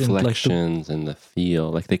delivered the inflections and the feel.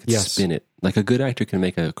 Like they could spin it. Like a good actor can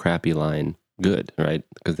make a crappy line good, right?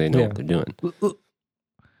 Because they know what they're doing.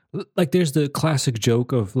 Like there's the classic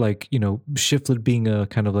joke of like, Shiflett being a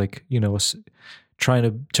kind of like,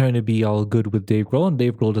 trying to be all good with Dave Grohl, and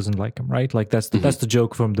Dave Grohl doesn't like him, right? Like that's the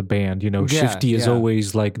joke from the band. Shifty is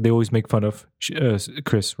always like, they always make fun of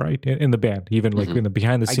Chris, right? In the band, even like in the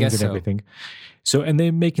behind the scenes and everything. So, and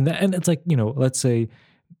they're making that, and it's like, let's say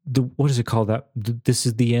what is it called? This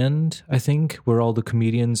is the end, I think, where all the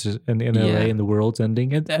comedians in LA and the world's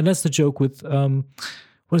ending, and that's the joke with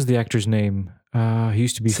what is the actor's name? He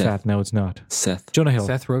used to be fat, now it's not. Jonah Hill.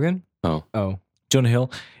 Seth Rogen? Oh. Jonah Hill.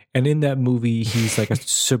 And in that movie, he's like a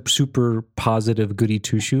super positive goody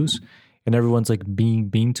two-shoes, and everyone's like being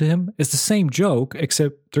mean to him. It's the same joke,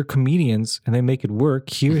 except they're comedians and they make it work.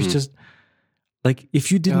 Here's just like,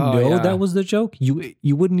 if you didn't know that was the joke,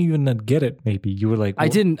 you wouldn't even get it. Maybe you were like, I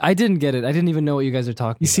didn't get it. I didn't even know what you guys are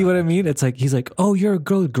talking about. You see what I mean? It's like, he's like, oh, you're a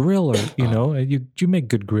good griller, you make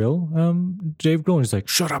good grill. Dave Grohl is like,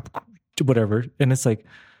 shut up, whatever. And it's like,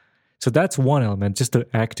 so that's one element, just the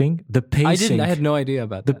acting, the pacing. I had no idea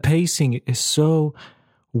about that. The pacing is so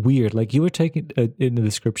weird. Like you were taking in the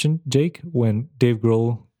description, Jake, when Dave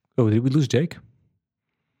Grohl. Oh, did we lose Jake?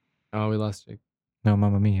 Oh, we lost Jake. No,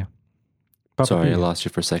 Mamma Mia. Sorry, I lost you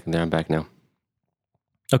for a second there. I'm back now.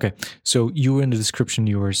 Okay, so you were in the description.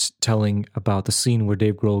 You were telling about the scene where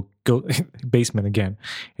Dave Grohl go basement again,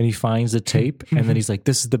 and he finds the tape, and then he's like,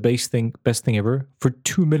 "This is the best thing ever." For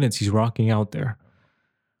 2 minutes, he's rocking out there.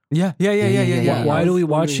 Yeah. Why are we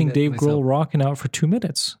watching Dave Grohl rocking out for 2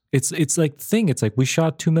 minutes? It's like the thing. It's like we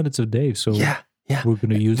shot 2 minutes of Dave. So yeah. Yeah. We're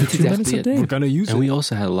going to use it 2 minutes a day. We're gonna use And it. we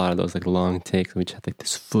also had a lot of those like long takes. We just had like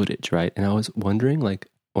this footage, right? And I was wondering, like,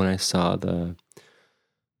 when I saw the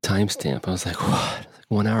timestamp, I was like, what?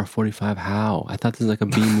 1 hour 45? How? I thought this was like a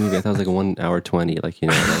B movie. I thought it was like a 1 hour 20, like, you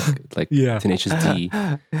know, like Yeah. Tenacious D.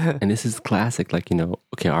 And this is classic, like, you know,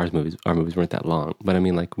 okay, our movies weren't that long, but I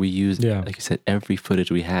mean, like, we used, like you said, every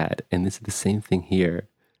footage we had, and this is the same thing here.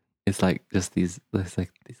 It's like just these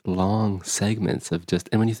long segments of just,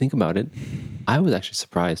 and when you think about it, I was actually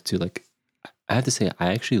surprised too. Like, I have to say,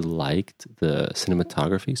 I actually liked the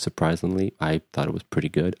cinematography. Surprisingly, I thought it was pretty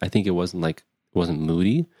good. I think it wasn't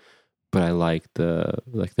moody, but I liked the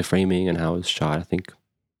framing and how it was shot. I think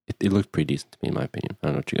it looked pretty decent to me, in my opinion. I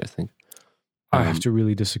don't know what you guys think. I have to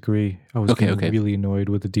really disagree. I was really annoyed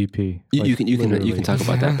with the DP. Like, you can talk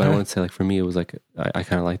about that, but I want to say, like, for me, it was like I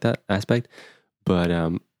kind of like that aspect, but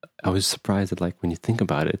I was surprised that, like, when you think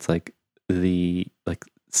about it, it's like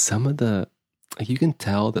some of the, like, you can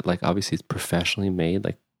tell that, like, obviously it's professionally made,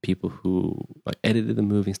 like, people who like edited the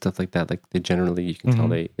movie and stuff like that, like, they generally, you can tell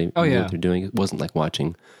they know what they're doing. It wasn't like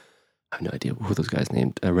watching, I have no idea who those guys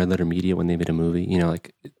named, Red Letter Media, when they made a movie, you know,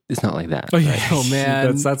 like, it's not like that. Oh, yeah. Right? Oh,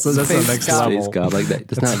 man. That's the next level. God, like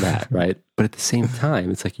that. It's not that, right? But at the same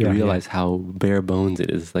time, it's like you realize how bare bones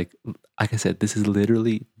it is. Like I said, this is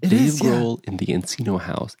literally Dave Grohl in the Encino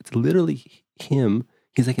house. It's literally him.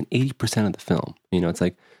 He's like an 80% of the film. You know, it's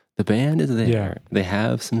like the band is there. Yeah. They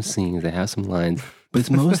have some scenes. They have some lines. But it's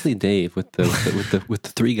mostly Dave with the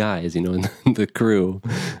three guys, you know, and the crew,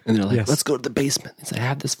 and they're like, "Let's go to the basement." It's like, I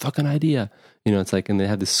have this fucking idea, you know. It's like, and they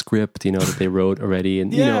have this script, you know, that they wrote already,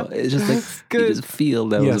 and you know, it's just like you just feel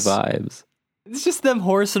those vibes. It's just them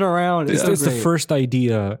horsing around. It's the first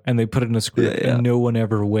idea, and they put it in a script, and no one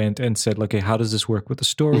ever went and said, "Okay, how does this work with the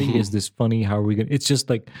story? Is this funny? How are we going?" It's just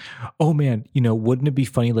like, oh man, you know, wouldn't it be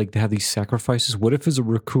funny, like, to have these sacrifices? What if it's a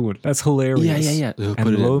raccoon? That's hilarious. Yeah.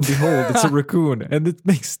 And lo and behold, it's a raccoon, and it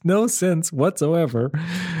makes no sense whatsoever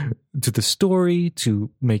to the story,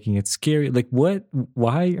 to making it scary. Like, what?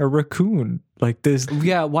 Why a raccoon? Like this?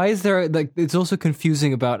 Yeah. Why is there, like, it's also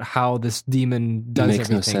confusing about how this demon does makes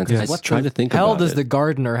everything. No sense. What try to think hell about does it. the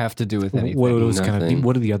gardener have to do with anything? What are those kind of?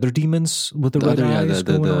 What are the other demons with the red eyes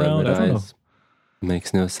going around? I don't know.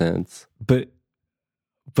 Makes no sense. But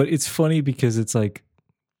it's funny because it's like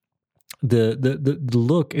the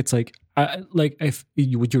look. It's like what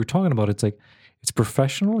you were talking about. It's like, it's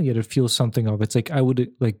professional, yet it feels something of. It's like, I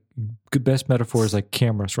would, like, best metaphor is like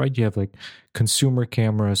cameras, right? You have like consumer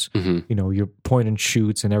cameras, you know, your point and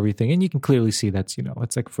shoots and everything, and you can clearly see that's, you know,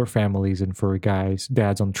 it's like for families and for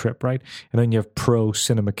dads on trip, right? And then you have pro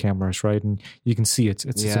cinema cameras, right? And you can see it's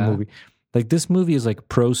a movie. Like, this movie is like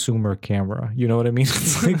prosumer camera. You know what I mean?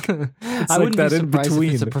 It's like, it's I like wouldn't that be in surprised between.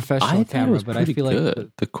 if it's a professional camera, but I feel like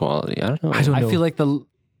the quality. I don't know. I feel like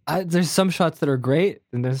there's some shots that are great,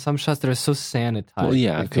 and there's some shots that are so sanitized. Well,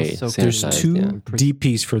 yeah, okay. So there's two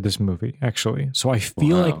DPs for this movie, actually. So I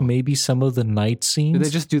feel like maybe some of the night scenes. Do they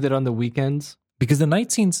just do that on the weekends? Because the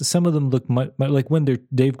night scenes, some of them look like when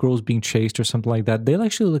Dave Grohl's being chased or something like that, they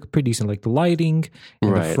actually look pretty decent. Like the lighting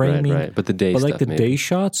and the framing. Right. But the day stuff, like the day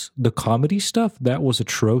shots, the comedy stuff, that was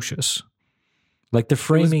atrocious. Like the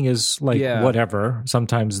framing is like whatever.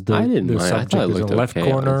 Sometimes the subject is in the left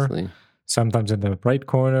corner. Honestly. Sometimes in the right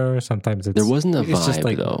corner. Sometimes there wasn't a vibe, just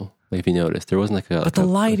like, though. Like, if you noticed, there wasn't like a. But the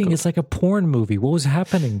lighting is like a porn movie. What was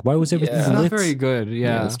happening? Why was everything lit? It's not very good.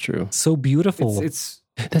 Yeah, that's true. So beautiful.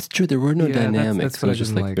 That's true. There were no dynamics. That's it was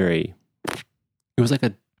just like very. It was like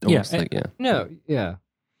a. No. Yeah.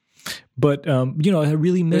 But you know, I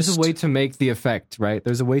really missed. There's a way to make the effect, right?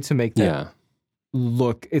 There's a way to make that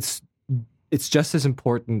look. It's just as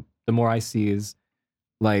important. The more I see is,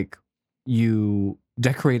 like, you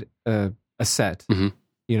decorate a set,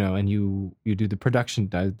 you know, and you do the production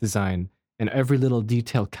design, and every little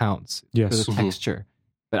detail counts for the texture.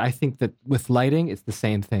 But I think that with lighting, it's the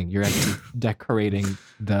same thing. You're actually decorating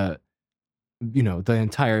the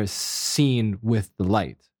entire scene with the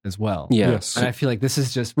light as well. Yeah. Yes. And I feel like this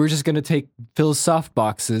is we're just going to take Phil's soft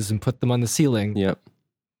boxes and put them on the ceiling. Yep.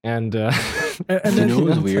 And and you know what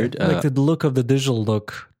was weird? Like the look of the digital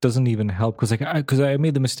look doesn't even help because I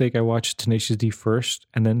made the mistake. I watched Tenacious D first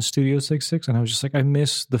and then Studio 66, and I was just like, I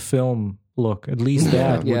miss the film look. At least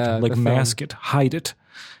that would like mask it, hide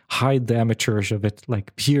the amateurish of it.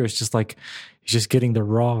 Like here, it's just like you're just getting the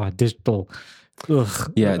raw digital.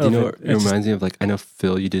 Ugh, yeah, do you know what it reminds me of? Like, I know,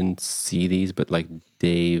 Phil, you didn't see these, but like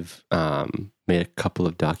Dave made a couple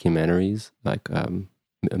of documentaries, like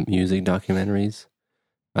music documentaries.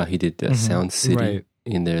 He did Sound City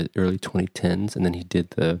in the early 2010s, and then he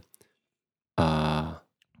did did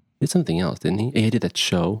something else, didn't he? He did that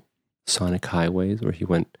show, Sonic Highways, where he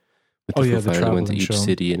went with the Foo Fighters. traveling Went to each show.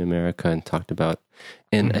 city in America and talked about.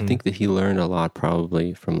 And I think that he learned a lot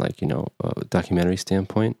probably from like, a documentary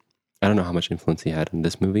standpoint. I don't know how much influence he had in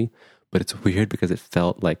this movie, but it's weird because it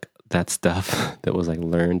felt like that stuff that was like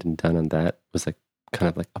learned and done on that was like kind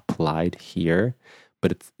of like applied here,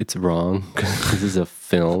 but it's wrong because this is a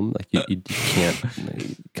film. Like you can't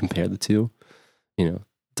compare the two,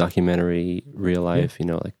 documentary, real life,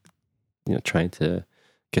 trying to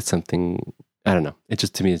get something. I don't know. It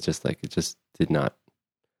just, to me, it's just like, it just did not,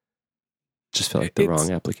 just felt like the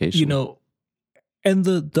wrong application. And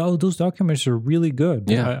those documentaries are really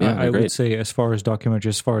good. I would say, as far as documentaries,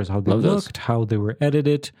 as far as how they looked, how they were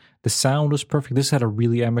edited, the sound was perfect. This had a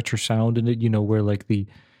really amateur sound in it, where like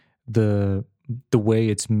the way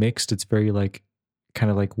it's mixed, it's very like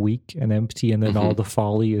kind of like weak and empty, and then all the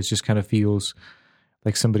foley is just kind of feels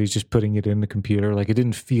like somebody's just putting it in the computer. Like it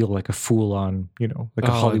didn't feel like a full on, like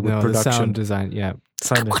a Hollywood production. The sound design, yeah.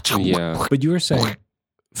 But you were saying,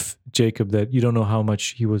 Jacob, that you don't know how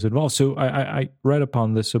much he was involved. So I read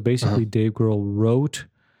upon this. So basically, Dave Grohl wrote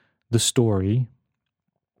the story,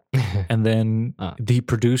 and then he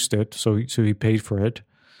produced it. So he paid for it,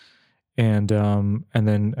 and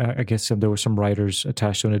then I guess there were some writers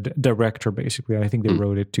attached to it, a director basically. I think they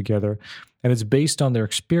wrote it together, and it's based on their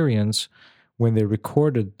experience when they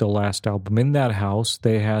recorded the last album in that house.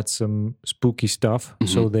 They had some spooky stuff,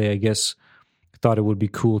 so they, I guess, thought it would be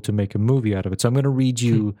cool to make a movie out of it. So I'm going to read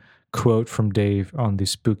you a quote from Dave on the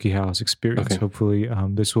spooky house experience. Okay. Hopefully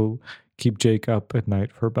this will keep Jake up at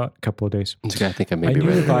night for about a couple of days. Okay, I think I may be ready.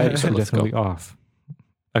 I knew the vibes were definitely off.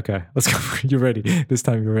 Okay, let's go. You're ready. This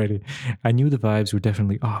time you're ready. I knew the vibes were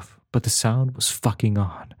definitely off, but the sound was fucking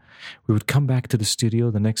on. We would come back to the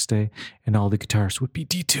studio the next day and all the guitars would be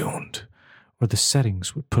detuned, or the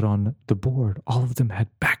settings would put on the board. All of them had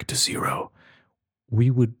back to zero. We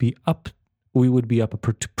would be up a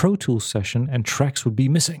Pro Tools session and tracks would be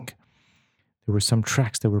missing. There were some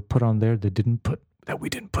tracks that were put on there that we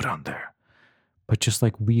didn't put on there. But just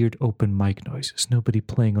like weird open mic noises, nobody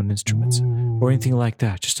playing on instruments or anything like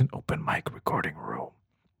that, just an open mic recording room.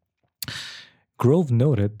 Grove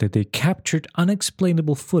noted that they captured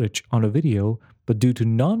unexplainable footage on a video, but due to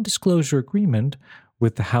non-disclosure agreement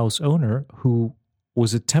with the house owner who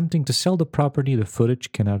was attempting to sell the property, the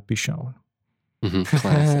footage cannot be shown.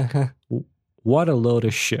 Classic. What a load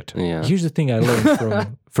of shit. Yeah. Here's the thing I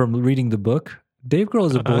learned from reading the book. Dave Grohl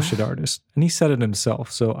is a bullshit artist, and he said it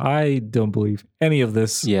himself. So I don't believe any of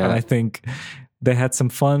this. Yeah. And I think they had some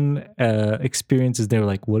fun experiences. They were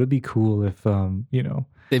like, would it be cool if,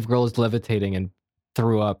 Dave Grohl is levitating and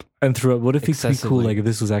threw up. What if it could be cool, like if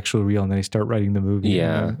this was actually real, and then they start writing the movie?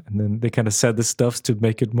 Yeah. And then they kind of said the stuff to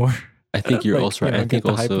make it more. I think you're also right. I think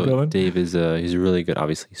also Dave is he's a really good,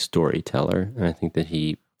 obviously, storyteller. And I think that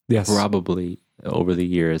he probably over the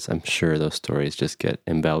years, I'm sure those stories just get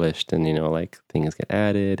embellished and, like things get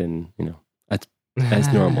added and, that's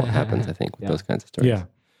as normal. It happens, I think, with those kinds of stories. Yeah.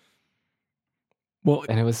 Well,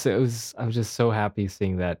 and it was, I was just so happy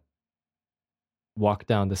seeing that walk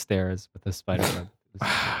down the stairs with the spider web.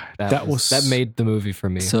 That made the movie for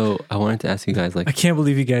me. So I wanted to ask you guys, like, I can't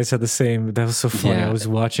believe you guys had the same. That was so funny. Yeah. I was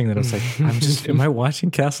watching that. I was like, am I watching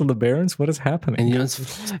Castle of the Barons? What is happening?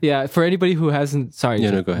 And yeah, for anybody who hasn't, go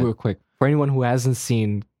ahead. Real quick. For anyone who hasn't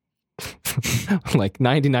seen, like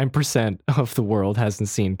 99% of the world hasn't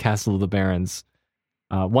seen Castle of the Barons.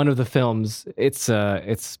 One of the films, it's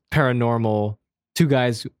paranormal. Two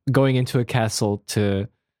guys going into a castle to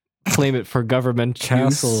claim it for government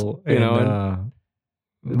castle, use,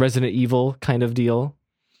 Resident Evil kind of deal.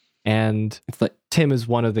 And it's like Tim is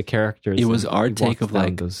one of the characters. It was our take of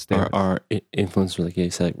like our influence, like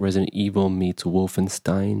you said, like Resident Evil meets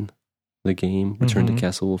Wolfenstein, the game, Return to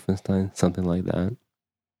Castle Wolfenstein, something like that.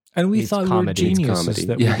 And we thought we were geniuses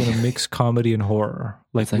that we're going to mix comedy and horror.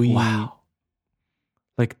 Like wow.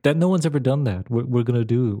 Like that, no one's ever done that. We're going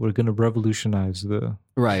to revolutionize the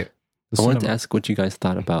right. I wanted to ask what you guys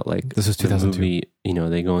thought about like this is 2002. The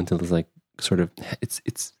movie. They go into this like sort of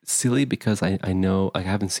it's silly because I know I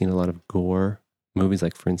haven't seen a lot of gore movies.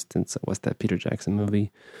 Like for instance, what's that Peter Jackson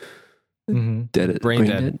movie? Brain Dead.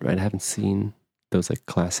 Right, I haven't seen those like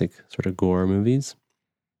classic sort of gore movies.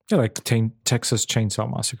 Yeah, like the Texas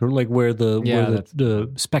Chainsaw Massacre, like where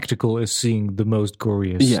the spectacle is seeing the most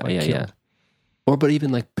goriest. Yeah. But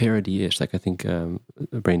even like parody-ish. Like I think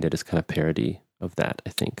Brain Dead is kind of parody of that. I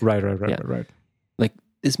think. Right. Like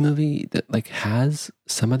this movie that like has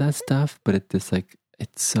some of that stuff, but it's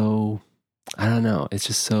so, I don't know. It's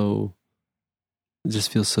just so, it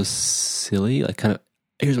just feels so silly. Like kind of,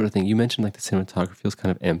 here's what I think. You mentioned like the cinematography feels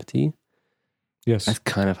kind of empty. Yes. That's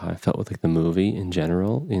kind of how I felt with like the movie in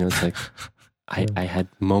general. It's like, I had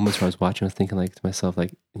moments where I was watching, I was thinking like to myself,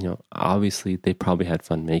 like, obviously they probably had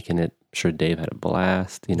fun making it. I'm sure Dave had a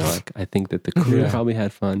blast. Like, I think that the crew probably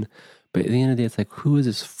had fun. But at the end of the day, it's like, who is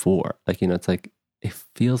this for? Like, it's like, it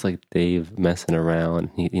feels like Dave messing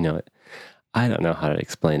around. I don't know how to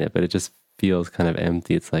explain it, but it just feels kind of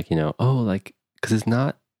empty. It's like, because it's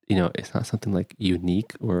not, it's not something like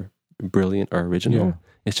unique or brilliant or original. Yeah.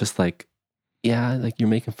 It's just like, like you're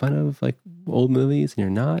making fun of like old movies and you're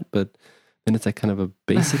not, but then it's like kind of a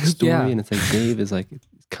basic story and it's like Dave is like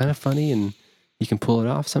kind of funny and he can pull it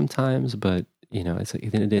off sometimes, but it's like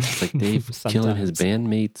at the end of the day, it's like Dave killing his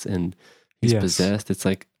bandmates and he's possessed. It's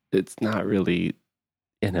like, it's not really,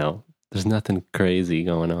 there's nothing crazy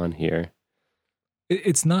going on here.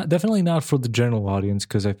 It's definitely not for the general audience,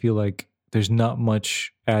 because I feel like there's not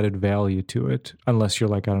much added value to it unless you're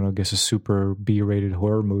like, I don't know, I guess a super B-rated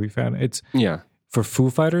horror movie fan. It's for Foo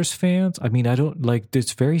Fighters fans. I mean, I don't like,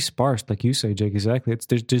 it's very sparse, like you say, Jake. Exactly.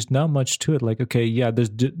 There's not much to it. Like, okay, there's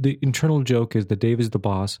the internal joke is that Dave is the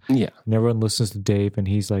boss. Yeah, and everyone listens to Dave, and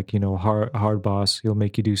he's like, hard boss. He'll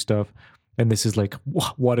make you do stuff. And this is like,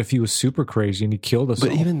 what if he was super crazy and he killed us?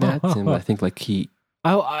 But all? Even that, Tim, I think like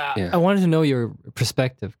I wanted to know your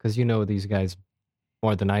perspective, because you know these guys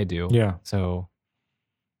more than I do. Yeah. So,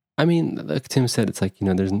 I mean, like Tim said, it's like,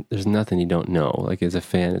 there's nothing you don't know. Like as a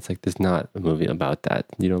fan, it's like, there's not a movie about that.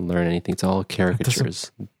 You don't learn anything. It's all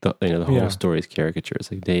caricatures. The whole story is caricatures.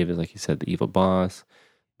 Like Dave is, like you said, the evil boss.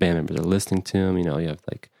 Band members are listening to him. You have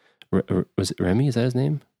like, was it Remy? Is that his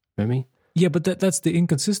name? Remy? Yeah, but that's the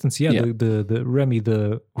inconsistency. Yeah. The Remy,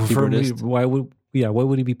 the keyboardist. Why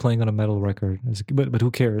would he be playing on a metal record? But who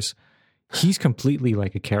cares? He's completely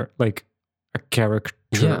like a caricature.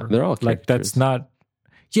 Yeah, they're all like that's not.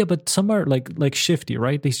 Yeah, but some are like shifty,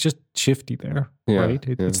 right? He's just shifty there, right?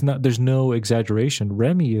 It's not. There's no exaggeration.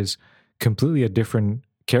 Remy is completely a different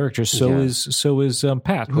character. So is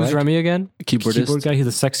Pat. Who's Remy again? Keyboard guy. He's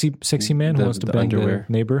a sexy man who wants to bang the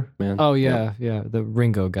neighbor. Man. Oh yeah, the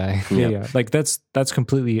Ringo guy. Yeah. Like that's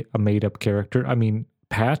completely a made up character. I mean,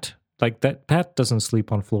 Pat. Like that, Pat doesn't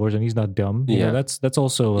sleep on floors, and he's not dumb. That's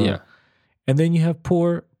also. And then you have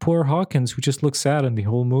poor Hawkins, who just looks sad in the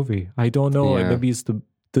whole movie. I don't know. Yeah. Maybe it's the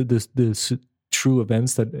true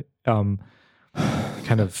events that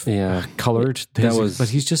kind of colored this, but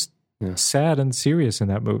he's just sad and serious in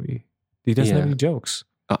that movie. He doesn't have any jokes.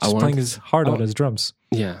 He's playing his heart out as drums.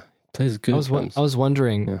 Yeah, plays good. I was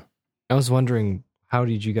wondering. I was wondering, how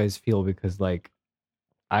did you guys feel? Because like,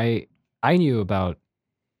 I knew about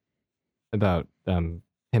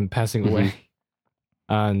him passing away,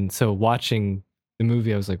 and so watching the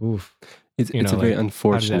movie, I was like, oof. It's a very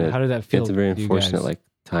unfortunate. How did that feel? It's a very unfortunate like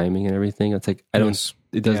timing and everything. It's like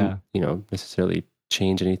it doesn't necessarily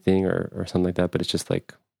change anything or something like that, but it's just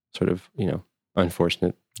like sort of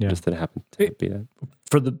unfortunate just that it happened to be that.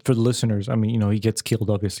 For the listeners, I mean, he gets killed,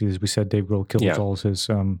 obviously, as we said. Dave Grohl kills all his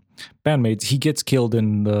bandmates. He gets killed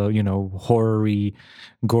in the horror-y,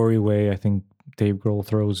 gory way. I think Dave Grohl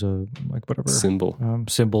throws a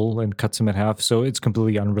symbol and cuts him in half. So it's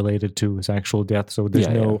completely unrelated to his actual death. So there's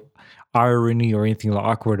no irony or anything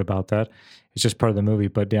awkward about that. It's just part of the movie.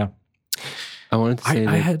 But I wanted to say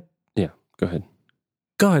go ahead.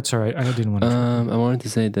 Go ahead. Sorry, I didn't want to. I wanted to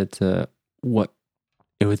say that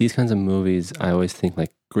with these kinds of movies, I always think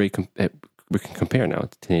like we can compare now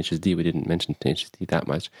to Tenacious D. We didn't mention Tenacious D that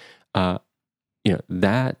much.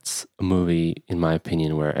 That's a movie, in my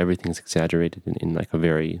opinion, where everything's exaggerated in like a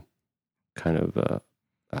very kind of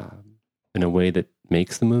in a way that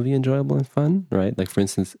makes the movie enjoyable and fun, right? Like, for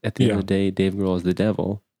instance, at the end of the day, Dave Grohl is the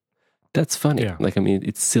devil. That's funny. Yeah. Like, I mean,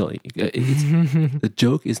 it's silly. The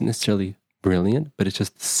joke isn't necessarily brilliant, but it's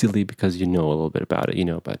just silly because you know a little bit about it. You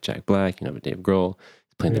know about Jack Black, you know about Dave Grohl,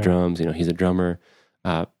 he's playing the drums, he's a drummer,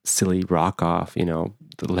 silly rock off, the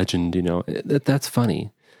legend, that's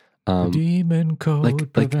funny. Demon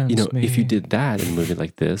code like me. If you did that in a movie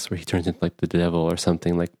like this, where he turns into like the devil or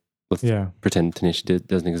something, like let's pretend Tenacious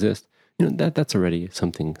doesn't exist, that's already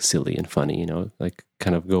something silly and funny, like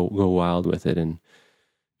kind of go wild with it, and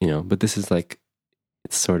but this is like,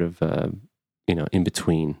 it's sort of in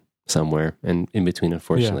between somewhere, and in between,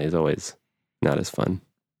 unfortunately, is always not as fun.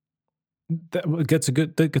 That gets a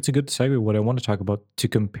good segue. What I want to talk about to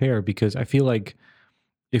compare, because I feel like,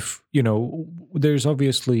 if there's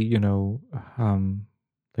obviously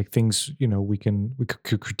like things we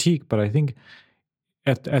could critique, but I think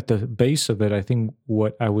at the base of it, I think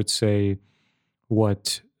what I would say,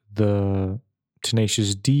 what the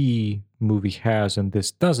Tenacious D movie has and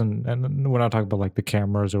this doesn't, and we're not talking about like the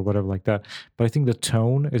cameras or whatever like that, but I think the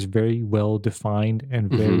tone is very well defined and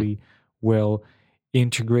very well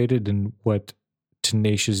integrated in what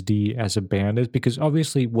Tenacious D as a band is, because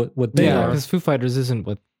obviously what they are, because Foo Fighters isn't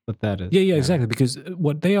what that is. Yeah, exactly. Because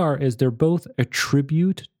what they are is they're both a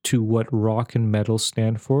tribute to what rock and metal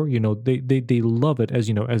stand for. You know, they love it, as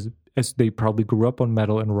you know, as they probably grew up on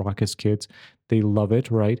metal and rock as kids. They love it,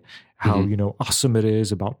 right? How you know awesome it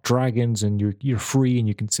is about dragons, and you're free and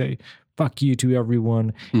you can say fuck you to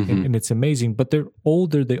everyone, and it's amazing. But they're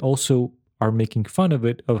older. They also are making fun of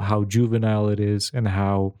it, of how juvenile it is and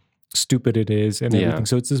how stupid it is and everything.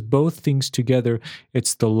 So it's this both things together.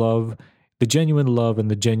 It's the love, the genuine love, and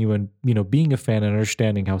the genuine, you know, being a fan and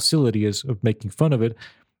understanding how silly it is of making fun of it.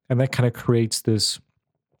 And that kind of creates this,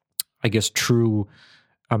 I guess, true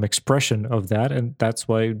expression of that. And that's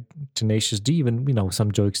why Tenacious D, even, you know,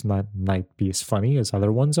 some jokes might be as funny as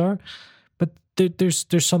other ones are, but there's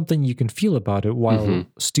something you can feel about it. While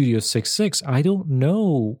Studio 66, I don't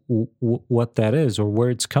know what that is or where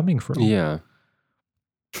it's coming from. Yeah.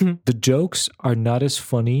 The jokes are not as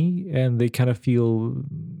funny, and they kind of feel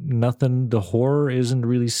nothing. The horror isn't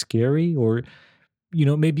really scary, or, you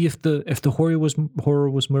know, maybe if the horror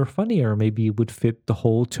was more funnier, maybe it would fit the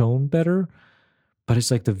whole tone better. But it's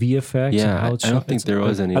like the VFX. Yeah, and how it's I don't think there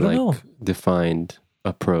was any like defined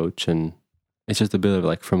approach, and it's just a bit of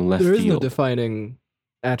like from left field. field. There is no defining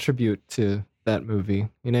attribute to that movie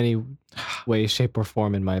in any way, shape, or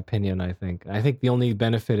form, in my opinion. I think the only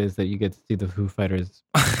benefit is that you get to see the Foo Fighters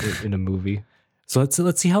in a movie. So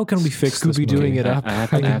let's see, how can we fix Scooby doing it up? I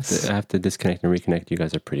have to disconnect and reconnect. You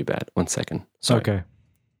guys are pretty bad. 1 second. Sorry. Okay.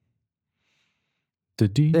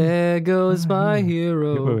 There goes my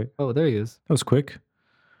hero. Wait. Oh, there he is. That was quick.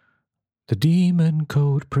 The demon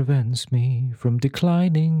code prevents me from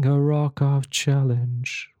declining a rock-off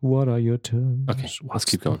challenge. What are your terms? Okay, let's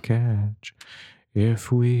keep going. Catch?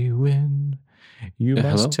 If we win, you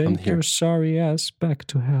must hello? take your sorry ass back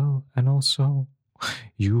to hell. And also,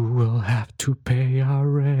 you will have to pay our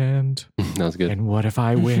rent. That was good. And what if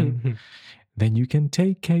I win? Then you can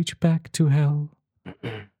take Cage back to hell.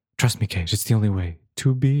 Trust me, Cage, it's the only way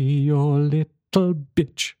to be your little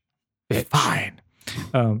bitch. Fine.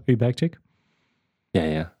 Are you back, Jake?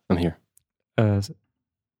 Yeah, I'm here.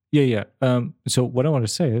 Yeah. So what I want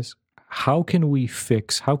to say is, how can we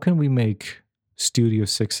make Studio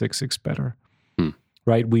 666 better?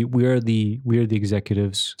 Right? We are the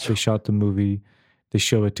executives. They shot the movie. They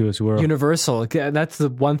show it to us. Universal. That's the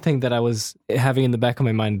one thing that I was having in the back of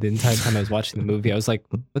my mind the entire time I was watching the movie. I was like,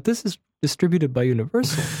 but this is distributed by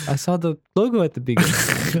Universal. I saw the logo at the beginning.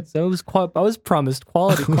 So I was promised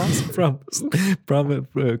quality.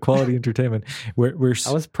 Quality entertainment. I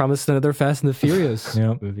was promised another Fast and the Furious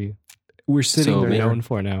movie. We're sitting there, known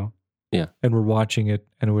for now. Yeah. And we're watching it,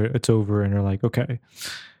 and it's over, and we're like, okay.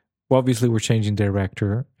 Well, obviously we're changing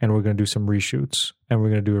director, and we're going to do some reshoots, and we're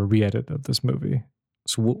going to do a re-edit of this movie.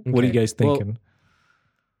 So what are you guys thinking?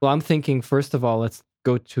 Well, I'm thinking, first of all, let's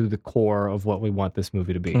go to the core of what we want this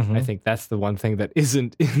movie to be. I think that's the one thing that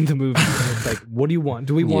isn't in the movie. It's like, what do you want?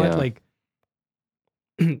 Do we want like,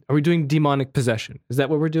 are we doing demonic possession? Is that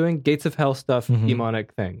what we're doing? Gates of Hell stuff,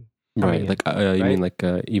 demonic thing. Right. Like, you mean like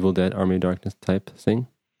Evil Dead, Army of Darkness type thing?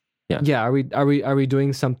 Yeah. Yeah. Are we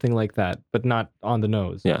doing something like that, but not on the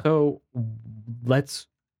nose? Yeah. So let's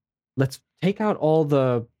take out all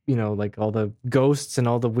the, you know, like all the ghosts and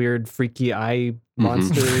all the weird freaky eye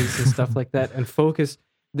monsters and stuff like that, and focus.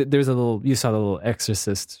 There's you saw the little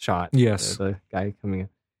exorcist shot. Yes. The guy coming in.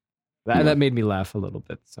 That made me laugh a little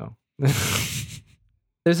bit. So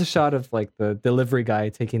there's a shot of like the delivery guy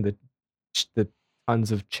taking the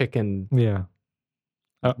tons of chicken. Yeah.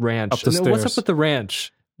 Ranch. Up the stairs. What's up with the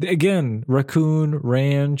ranch? Again, raccoon,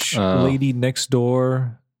 ranch, lady next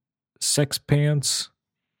door, sex pants.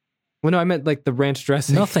 Well, no, I meant like the ranch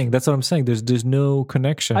dressing. Nothing. That's what I'm saying. There's no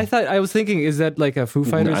connection. I was thinking, is that like a Foo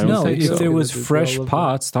Fighters? No, if there was fresh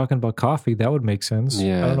pots talking about coffee, that would make sense.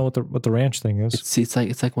 Yeah. I don't know what the ranch thing is.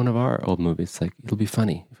 It's like one of our old movies. It's like, it'll be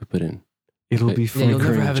funny if we put in. It'll be funny. You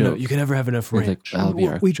can never have enough ranch. Like, that'll be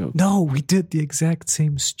our joke. No, we did the exact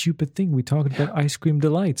same stupid thing. We talked about Ice Cream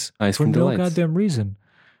Delights. For no goddamn reason.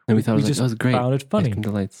 And we thought it was great. Found it funny. Ice Cream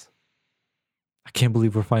Delights. I can't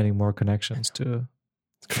believe we're finding more connections to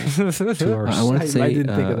our... I want to say, I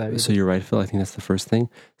didn't think of that either. So you're right, Phil. I think that's the first thing.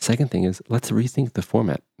 Second thing is, let's rethink the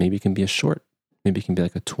format. Maybe it can be a short. Maybe it can be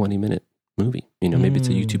like a 20-minute movie. You know, maybe it's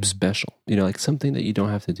a YouTube special. You know, like something that you don't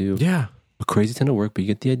have to do a crazy ton of work, but you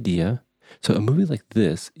get the idea. So a movie like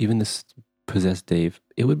this, even this Possessed Dave,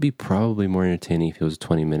 it would be probably more entertaining if it was a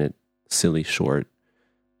 20-minute silly short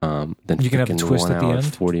than you can have a twist 1 at the hour,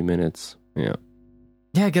 end. 40 minutes. Yeah.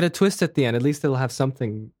 Yeah, get a twist at the end. At least it'll have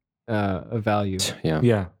something of value. Yeah.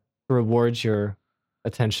 Yeah. Rewards your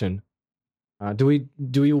attention. Do we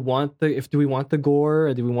want the gore?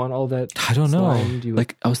 Or do we want all that? I don't know.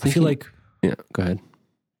 Like I was thinking, yeah. Go ahead.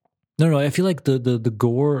 No. I feel like the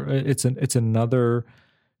gore. It's another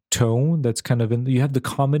tone that's kind of in. You have the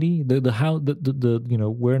comedy. The how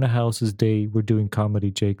the we're in a house is Dave. We're doing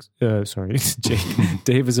comedy. Jake. Jake.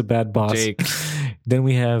 Dave is a bad boss. Jake. Then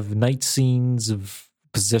we have night scenes of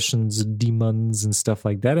possessions, demons, and stuff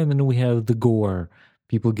like that, and then we have the gore.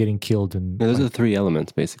 People getting killed, and those are the three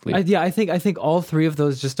elements, basically. I think all three of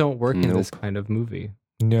those just don't work in this kind of movie.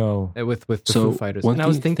 No, with the Foo Fighters. And I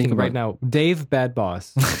was thinking right now, Dave, bad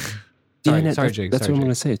boss. sorry, Jake. That's what I'm going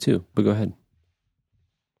to say too. But go ahead.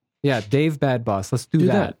 Yeah, Dave, bad boss. Let's do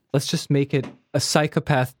that. Let's just make it a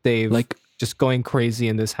psychopath Dave, like just going crazy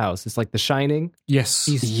in this house. It's like The Shining. Yes.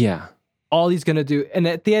 All he's going to do, and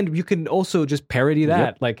at the end, you can also just parody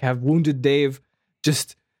that, like have wounded Dave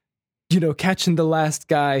just. Catching the last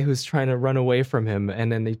guy who's trying to run away from him,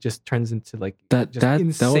 and then it just turns into like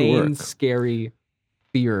insane, scary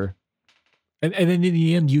fear. And then in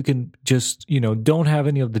the end, you can just don't have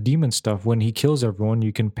any of the demon stuff. When he kills everyone,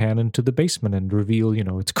 you can pan into the basement and reveal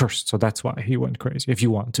it's cursed. So that's why he went crazy. If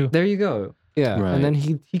you want to, there you go. Yeah, right. And then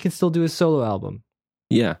he can still do his solo album.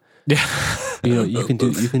 Yeah. You can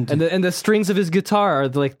do. And the strings of his guitar are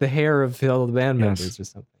like the hair of all the band members or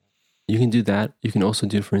something. You can do that. You can also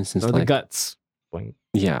do, for instance, the guts.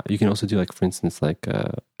 Yeah, you can also do for instance,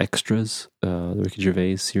 extras. The Ricky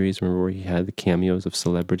Gervais series. Remember where he had the cameos of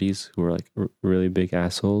celebrities who were like really big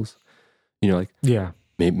assholes. Yeah.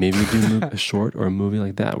 Maybe you do a short or a movie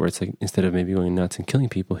like that where it's like instead of maybe going nuts and killing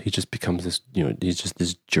people, he just becomes this. He's just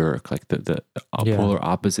this jerk, like the polar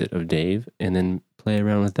opposite of Dave, and then play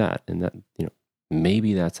around with that, and that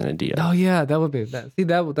maybe that's an idea. Oh yeah, that would be that. See,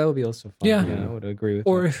 that would be also fun. Yeah, I would agree with.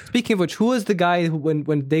 Or that. Speaking of which, who was the guy who,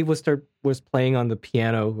 when Dave was playing on the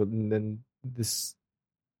piano, and then this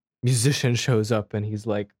musician shows up and he's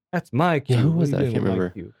like, "That's my cue." Yeah, who was that? I can't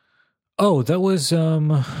remember. Oh, that was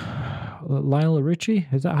Lionel Richie.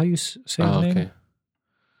 Is that how you say his name? Okay.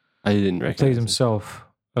 I didn't recognize. He plays himself.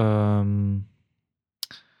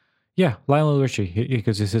 Yeah, Lionel Richie,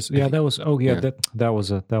 because he says, "Yeah, that was." Oh, yeah, that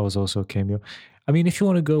was also a cameo. I mean, if you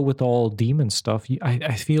want to go with all demon stuff,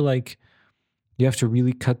 I feel like you have to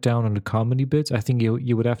really cut down on the comedy bits. I think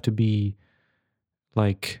you would have to be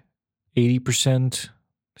like 80%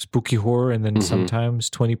 spooky horror, and then sometimes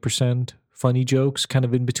 20% funny jokes, kind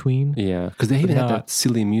of in between. Yeah, because they even had that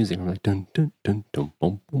silly music, like dun dun dun dun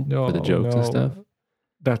boom boom for the jokes and stuff.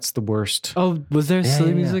 That's the worst. Oh, was there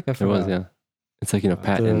silly music? There was, yeah. It's like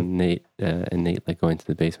Pat and Nate like going to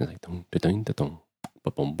the basement, like dun dun dun dun.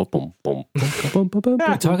 Talking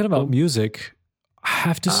about music, I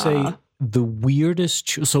have to say the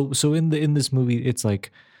weirdest. So in this movie, it's like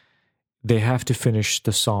they have to finish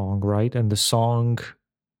the song, right? And the song,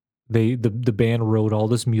 the band wrote all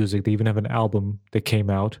this music. They even have an album that came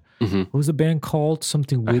out. What was the band called?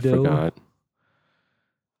 Something Widow. I forgot.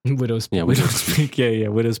 Widow's Peak. Yeah, Widow's Peak. Yeah,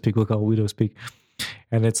 Widow's Peak. We'll call it Widow's Peak.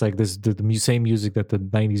 And it's like this the same music that the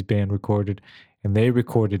 90s band recorded, and they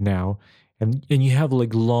recorded now. And you have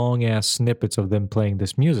like long ass snippets of them playing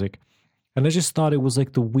this music. And I just thought it was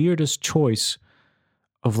like the weirdest choice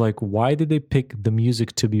of like, why did they pick the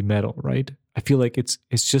music to be metal, right? I feel like it's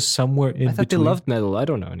just somewhere in between. I thought they loved metal. I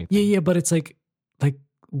don't know anything. Yeah, but it's like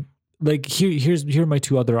here are my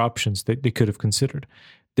two other options that they could have considered.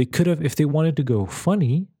 They could have, if they wanted to go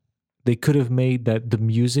funny, they could have made that the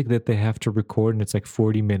music that they have to record, and it's like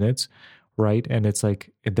 40 minutes, right? And it's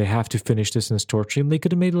like they have to finish this and it's torturing. They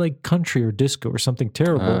could have made it like country or disco or something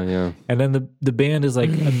terrible. Yeah. And then the band is like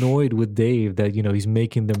annoyed with Dave that he's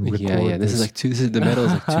making them record. Yeah. This is like the metal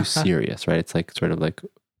is like too serious, right? It's like sort of like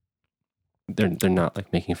they're not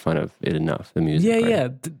like making fun of it enough. The music. Yeah.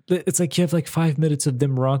 It's like you have like 5 minutes of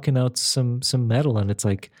them rocking out some metal, and it's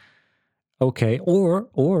like, okay.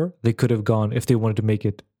 Or they could have gone, if they wanted to make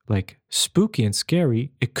it like spooky and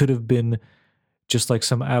scary, it could have been just like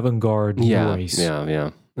some avant-garde noise.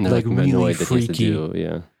 Yeah. And they're like really freaky.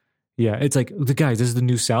 Yeah. Yeah, it's like, the guys, this is the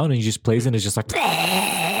new sound, and he just plays, and it's just like,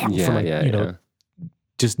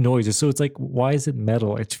 just noises. So it's like, why is it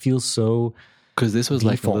metal? It feels so. Because this was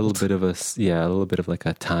like a little bit of like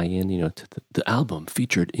a tie-in, to the album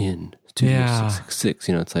featured in Studio 666.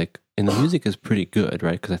 It's like, and the music is pretty good,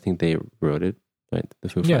 right? Because I think they wrote it, right? The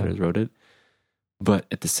Foo Fighters wrote it. But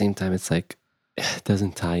at the same time, it's like, it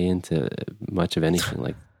doesn't tie into much of anything.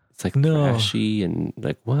 Like, it's like trashy and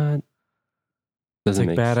like, what? Doesn't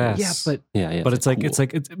make badass. Sense. Yeah, but it's like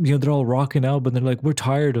they're all rocking out, but they're like, we're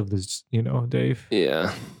tired of this, Dave.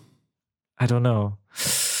 Yeah. I don't know.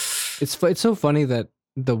 It's so funny that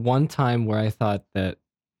the one time where I thought that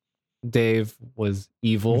Dave was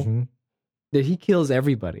evil that he kills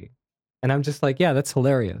everybody. And I'm just like, yeah, that's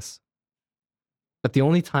hilarious. But the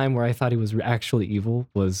only time where I thought he was actually evil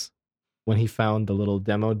was when he found the little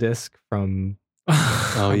demo disc from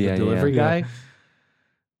the delivery guy. Yeah.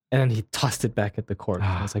 And then he tossed it back at the corpse.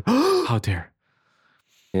 I was like, how dare.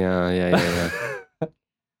 Yeah.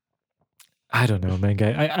 I don't know, man,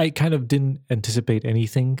 guy. I kind of didn't anticipate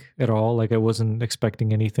anything at all. Like, I wasn't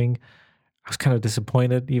expecting anything. I was kind of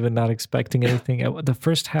disappointed, even not expecting anything. The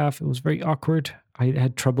first half, it was very awkward. I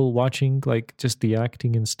had trouble watching, like, just the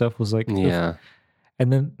acting and stuff was like, yeah.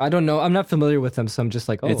 And then I don't know. I'm not familiar with them, so I'm just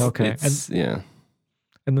like, okay.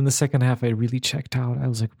 And then the second half, I really checked out. I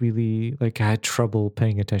was like, really, like, I had trouble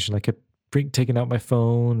paying attention. Like, I kept taking out my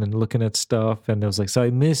phone and looking at stuff, and I was like, so I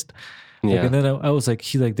missed. Like, and then I was like,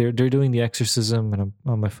 they're doing the exorcism, and I'm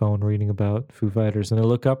on my phone reading about Foo Fighters, and I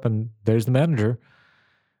look up, and there's the manager.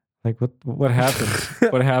 Like, what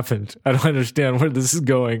happened? What happened? I don't understand where this is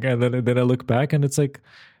going. And then I look back, and it's like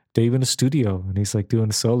Dave in the studio, and he's like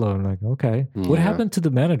doing a solo. And I'm like, okay, what happened to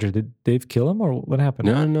the manager? Did Dave kill him, or what happened?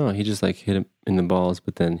 No, he just like hit him in the balls,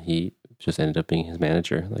 but then he just ended up being his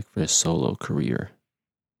manager, like for his solo career.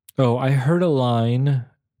 Oh, I heard a line.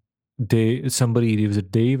 It was a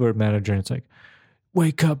Dave or a manager, and it's like,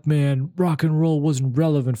 wake up, man, rock and roll wasn't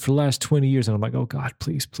relevant for the last 20 years. And I'm like, oh God,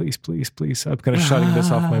 please. I'm kind of shutting this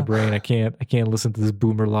off my brain. I can't listen to this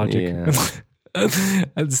boomer logic. Yeah.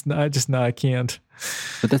 I can't.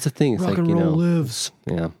 But that's the thing. It's rock like, and roll lives.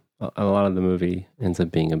 Yeah. A lot of the movie ends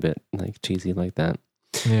up being a bit like cheesy like that.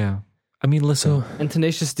 Yeah. I mean, listen. And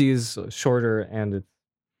Tenacious D is shorter and it's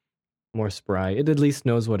more spry. It at least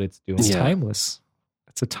knows what it's doing. It's timeless.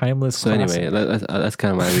 It's a timeless. So classic. anyway, that's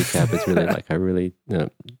kind of my recap. It's really like, I really,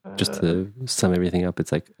 just to sum everything up,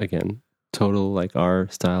 it's like, again, total like our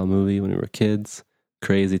style movie when we were kids.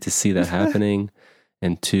 Crazy to see that happening.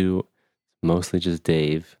 And two, mostly just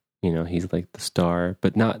Dave. You know, he's like the star,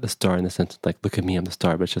 but not the star in the sense of like, look at me, I'm the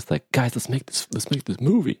star, but it's just like, guys, let's make this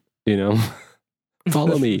movie. You know,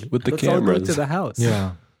 follow me with the cameras. Let's all go to the house.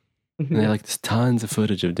 Yeah. And they like there's tons of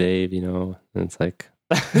footage of Dave. You know, and it's like.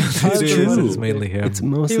 It's mainly him. It's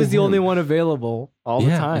mostly he was the him. only one available all the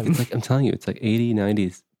time. Like, it's like, I'm telling you, it's like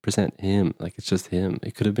 80-90% him. Like, it's just him.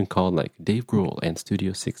 It could have been called like Dave Grohl and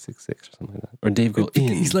Studio 666 or something like that, or Dave Grohl in.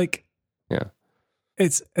 He's like, yeah.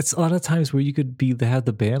 It's a lot of times where you could have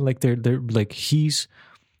the band like they're like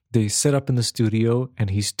they set up in the studio and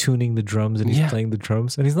he's tuning the drums and he's playing the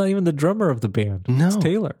drums and he's not even the drummer of the band. No, it's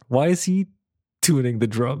Taylor. Why is he tuning the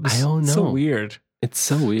drums? I don't know. It's so weird. It's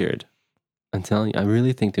so weird. I'm telling you, I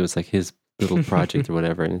really think it was like his little project or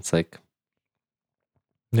whatever, and it's like,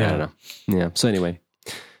 I don't know. Yeah. So anyway,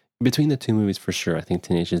 between the two movies, for sure, I think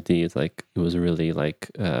Tenacious D is like, it was really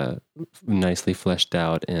like nicely fleshed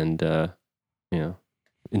out and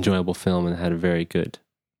enjoyable film, and had a very good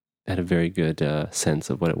sense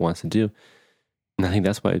of what it wants to do. And I think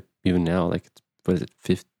that's why even now, like, what is it,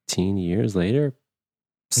 15 years later?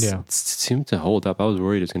 It seemed to hold up. I was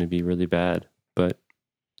worried it was going to be really bad, but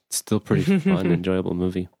it's still pretty fun, enjoyable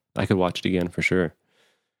movie. I could watch it again for sure.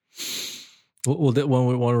 Well,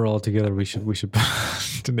 when we're all together, we should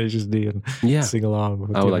Tenacious D and sing along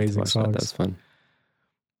with the amazing songs. That's fun.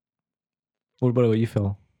 What about you,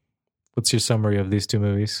 Phil? What's your summary of these two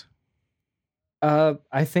movies?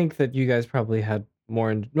 I think that you guys probably had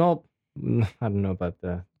more. Well, I don't know about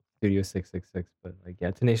the Studio 666, but like,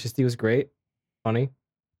 yeah, Tenacious D was great, funny,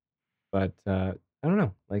 but I don't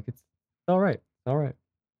know. Like, it's all right. All right.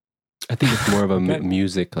 I think it's more of a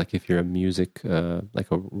music, like if you're a music,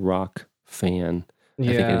 like a rock fan, I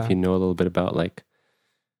think if you know a little bit about like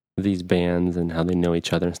these bands and how they know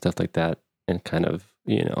each other and stuff like that, and kind of,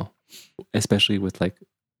 you know, especially with like,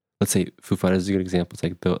 let's say Foo Fighters is a good example. It's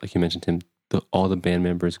like you mentioned, Tim, all the band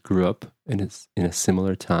members grew up in a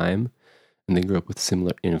similar time, and they grew up with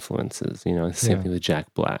similar influences. You know, the same thing with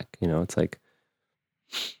Jack Black. You know, it's like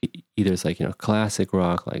either it's like, you know, classic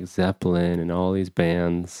rock like Zeppelin and all these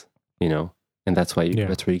bands. You know, and that's why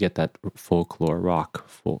that's where you get that rock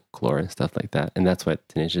folklore and stuff like that. And that's why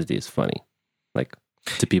Tenacious D is funny, like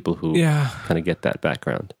to people who kind of get that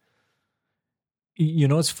background. You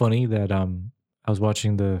know, it's funny that I was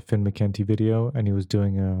watching the Finn McKenty video and he was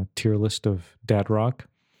doing a tier list of dad rock.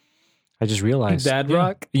 I just realized dad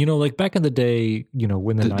rock. You know, like back in the day, you know,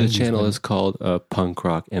 when the 90s, the channel is called Punk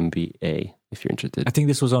Rock MBA. If you're interested, I think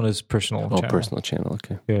this was on his personal channel. Personal channel.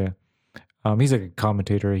 Okay. Yeah. He's like a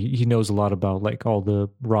commentator. He knows a lot about like all the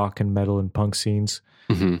rock and metal and punk scenes.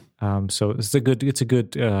 Mm-hmm. So it's a good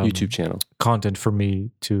YouTube channel content for me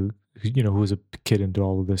to, you know, who was a kid into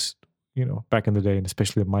all of this, you know, back in the day, and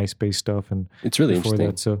especially the MySpace stuff. And it's really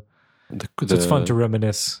interesting. So it's fun to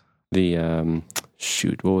reminisce. The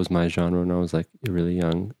shoot, what was my genre when I was like really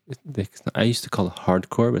young? I used to call it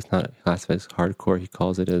hardcore, but it's not classified as hardcore. He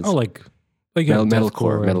calls it as like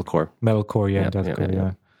metalcore. Yeah, deathcore,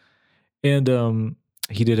 yeah. And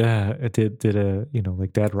he did a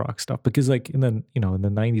like dad rock stuff, because like in the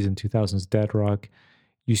 90s and 2000s, dad rock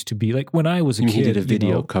used to be like, when I was a kid. He did a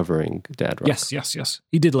video covering dad rock. Yes.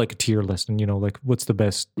 He did like a tier list, and like what's the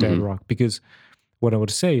best dad rock? Because what I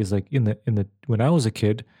would say is like in the when I was a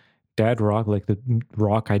kid, dad rock, like the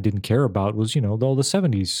rock I didn't care about was, all the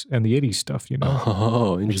 70s and the 80s stuff,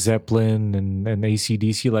 Oh, like Zeppelin and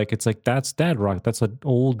AC/DC. Like, it's like, that's dad rock. That's what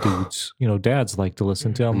old dudes, dads like to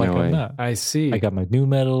listen to. I'm I'm not. I see. I got my new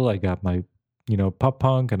metal, I got my, pop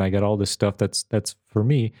punk, and I got all this stuff that's for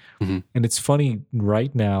me. Mm-hmm. And it's funny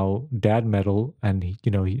right now, dad metal, and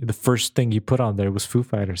the first thing he put on there was Foo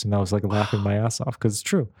Fighters, and I was like laughing my ass off, because it's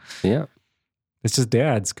true. Yeah. It's just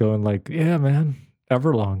dads going like, yeah, man,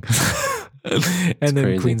 Everlong. And then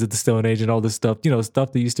crazy. Queens of the Stone Age and all this stuff,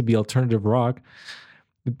 stuff that used to be alternative rock,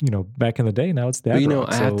 back in the day. Now it's dad rock.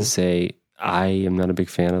 I have to say, I am not a big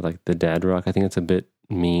fan of like the dad rock. I think it's a bit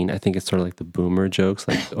mean. I think it's sort of like the boomer jokes,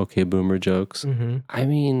 like okay boomer jokes. Mm-hmm. I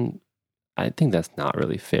mean, I think that's not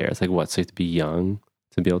really fair. It's like, what, so you have to be young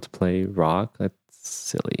to be able to play rock? That's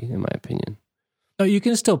silly, in my opinion. No, you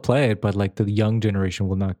can still play it, but like the young generation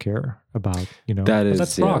will not care about,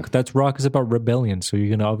 that's rock. That's rock is about rebellion. So you're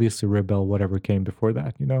going to obviously rebel whatever came before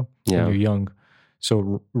that, when you're young.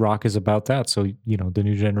 So rock is about that. So, the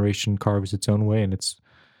new generation carves its own way, and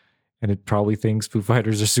it probably thinks Foo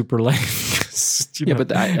Fighters are super lame.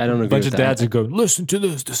 But I don't agree. A bunch of dads are going, listen to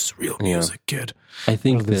this. This is real music, kid. I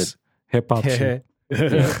think that hip hop shit.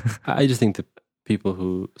 I just think that people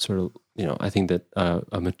who sort of, I think that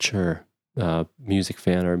a mature music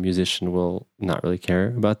fan or musician will not really care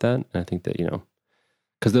about that. And I think that,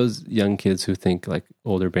 because those young kids who think like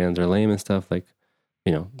older bands are lame and stuff, like,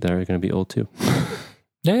 they're going to be old too.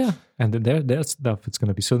 Yeah. And their stuff it's going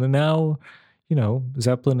to be. So then now,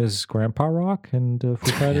 Zeppelin is grandpa rock, and Foo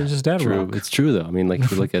Fighters is dad rock. It's true though. I mean, like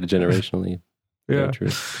if you look at it generationally. Yeah, true.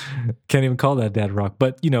 Can't even call that dad rock.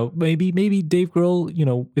 But maybe Dave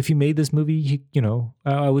Grohl, if he made this movie, he,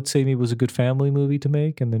 I would say maybe it was a good family movie to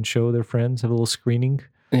make, and then show their friends, have a little screening.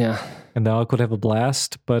 Yeah, and they all could have a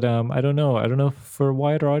blast. But I don't know for a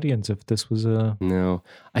wider audience if this was a. No,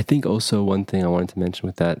 I think also one thing I wanted to mention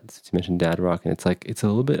with that, since you mentioned dad rock, and it's like it's a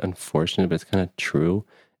little bit unfortunate, but it's kind of true.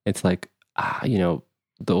 It's like the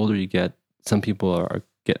older you get, some people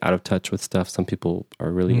get out of touch with stuff. Some people are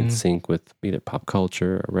really in sync with either pop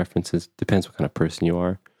culture or references. Depends what kind of person you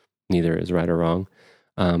are. Neither is right or wrong.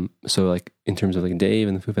 So like in terms of like Dave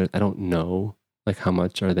and the Foo Fighters, I don't know like how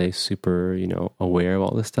much are they super, aware of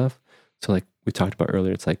all this stuff. So like we talked about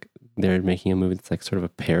earlier, it's like they're making a movie that's like sort of a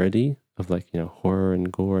parody of like, horror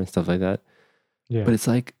and gore and stuff like that. Yeah. But it's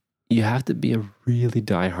like, you have to be a really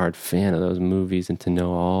diehard fan of those movies and to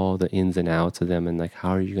know all the ins and outs of them, and like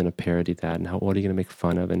how are you going to parody that, and what are you going to make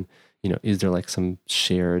fun of, and is there like some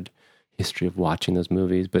shared history of watching those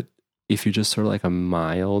movies? But if you're just sort of like a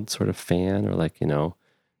mild sort of fan, or like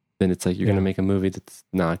then it's like you're going to make a movie that's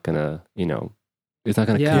not going to it's not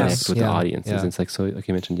going to connect with the audiences. And it's like, so like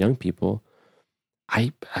you mentioned, young people.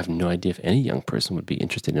 I have no idea if any young person would be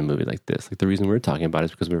interested in a movie like this. Like the reason we're talking about it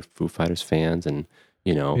is because we're Foo Fighters fans, and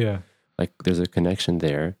like there's a connection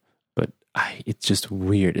there, but it's just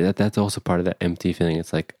weird. That's also part of that empty feeling.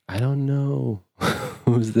 It's like, I don't know,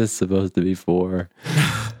 who's this supposed to be for?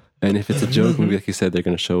 And if it's a joke movie, like you said, they're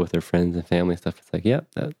going to show with their friends and family and stuff. It's like, yeah,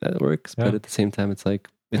 that works. Yeah. But at the same time, it's like,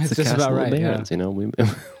 it's the cast of right, bands,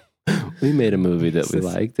 we made a movie that we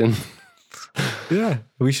liked, and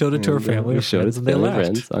we showed it to our family. We showed it to family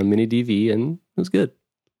friends on mini DV, and it was good.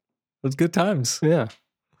 It was good times. Yeah, it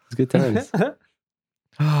was good times.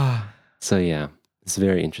 So yeah, it's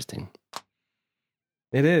very interesting.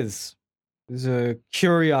 It is. It's a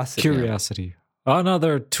curiosity.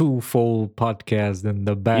 Another twofold podcast in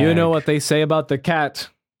the bag. You know what they say about the cat?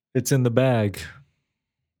 It's in the bag.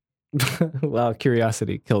 Well,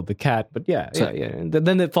 curiosity killed the cat, but yeah. And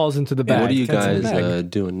then it falls into the bag. What are you guys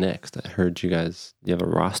doing next? I heard you have a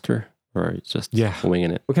roster, or just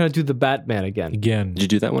winging it? We're going to do the Batman again. Did you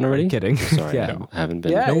do that one already? I'm kidding. Sorry, I haven't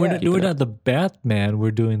been. We're not the Batman.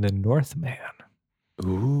 We're doing the Northman.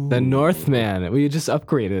 Ooh. The Northman. We just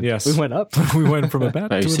upgraded. Yes. We went up. We went from a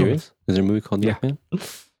Batman. Are you serious? Is there a movie called Northman?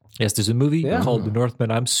 Yes, there's a movie called The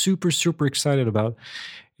Northman. I'm super, super excited about.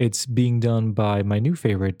 It's being done by my new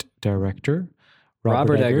favorite director,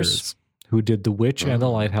 Robert Eggers, who did The Witch and The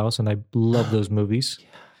Lighthouse, and I love those movies.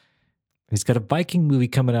 He's got a Viking movie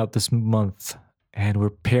coming out this month, and we're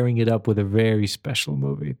pairing it up with a very special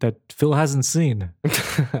movie that Phil hasn't seen,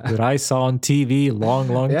 that I saw on TV long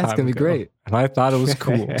time ago. It's going to be great. And I thought it was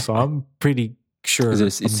cool. So I'm pretty sure I'm going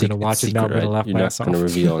to watch it now. I'm going to laugh my ass off. You're not going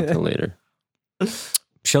to reveal until later.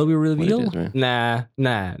 Shall we reveal? Is, right?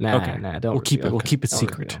 Nah. Don't we'll keep it. We'll keep it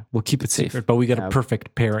secret. We'll keep it secret. But we got a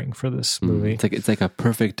perfect pairing for this movie. It's like a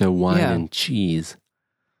perfect wine and cheese.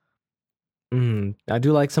 I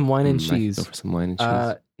do like some wine and cheese. Go for some wine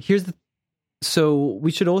and cheese. So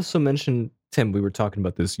we should also mention, Tim. We were talking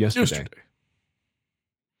about this yesterday.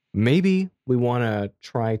 Maybe we want to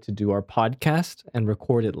try to do our podcast and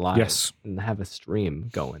record it live. Yes, and have a stream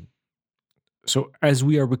going. So as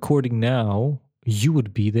we are recording now, you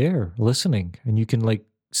would be there listening, and you can like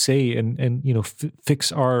say and you know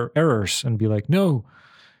fix our errors and be like, no,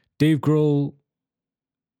 Dave Grohl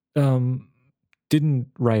didn't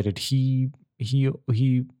write it. He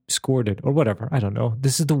scored it or whatever. I don't know.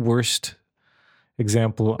 This is the worst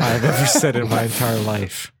example I've ever said in my entire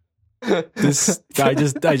life. This I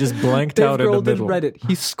just blanked Dave out Grohl in the middle. didn't write it.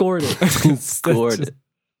 He scored it. He scored it.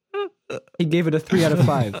 He gave it a 3 out of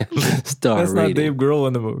 5. Star That's rating. not Dave Grohl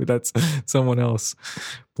in the movie. That's someone else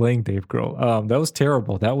playing Dave Grohl. That was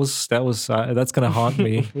terrible. That's gonna haunt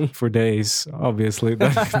me for days. Obviously,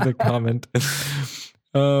 the comment.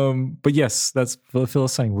 But yes, that's what Phil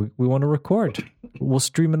is saying. We want to record. We'll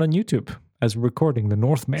stream it on YouTube as we're recording the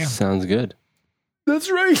Northman. Sounds good.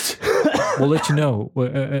 That's right. We'll let you know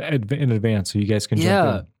in advance so you guys can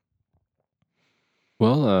jump in.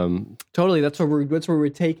 Well, totally. That's where we're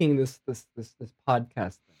taking this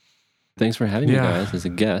podcast. Thanks for having me, guys, as a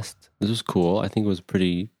guest. This was cool. I think it was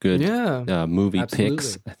pretty good. Movie absolutely.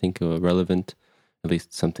 picks. I think relevant. At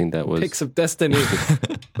least something that was Picks of Destiny.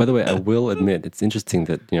 By the way, I will admit it's interesting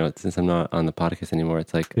that since I'm not on the podcast anymore,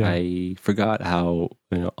 it's like I forgot how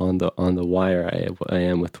on the wire I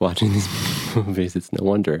am with watching these movies. It's no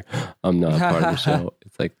wonder I'm not part of the show.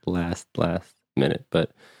 It's like last minute,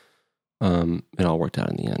 but it all worked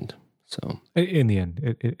out in the end. So in the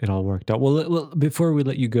end, it all worked out. Well, before we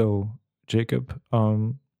let you go, Jacob,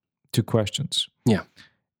 2 questions. Yeah.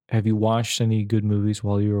 Have you watched any good movies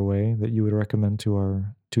while you were away that you would recommend to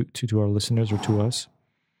our listeners or to us?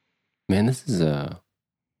 Man, this is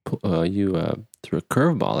you threw a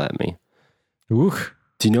curveball at me. Ooh.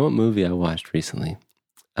 Do you know what movie I watched recently?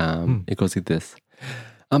 It goes like this: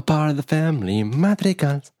 I'm part of the family,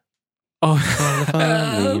 Madrigals. Oh,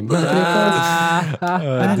 the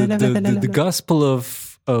the Gospel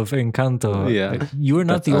of Encanto. Yeah, you were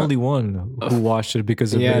not the only one who watched it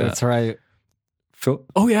because of that's right. Phil.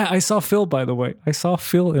 Oh yeah, I saw Phil. By the way, I saw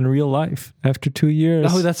Phil in real life after 2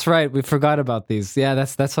 years. Oh, that's right. We forgot about these. Yeah,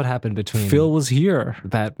 that's what happened between Phil was here,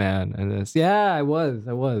 Batman, and this. Yeah, I was.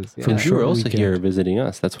 Yeah. And you were also here visiting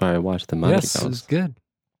us. That's why I watched the Madrigals. Yes, it was good.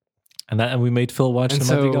 And we made Phil watch the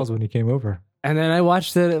Madrigals when he came over. And then I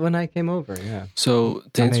watched it when I came over. Yeah. So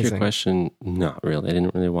to answer your question, not really. I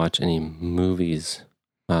didn't really watch any movies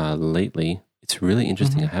lately. It's really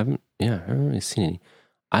interesting. Mm-hmm. I haven't really seen any.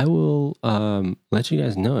 I will let you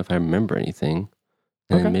guys know if I remember anything,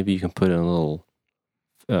 and then maybe you can put in a little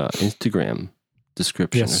Instagram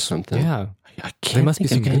description or something. Yeah, I can't. There must be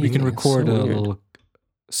some. We can It's record so a weird. little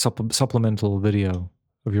supplemental video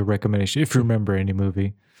of your recommendation if you remember any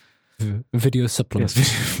movie. Video supplement.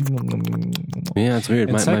 Yeah, it's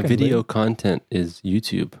weird. And My video content is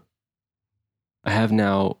YouTube. I have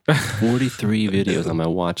now 43 videos on my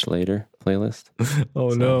watch later playlist.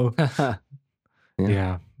 Oh no.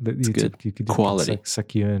 Yeah, it's good. You could Quality.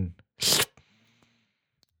 suck you in.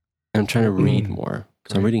 And I'm trying to read more.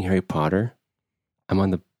 So I'm reading Harry Potter. I'm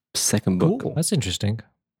on the second book. Ooh, that's interesting.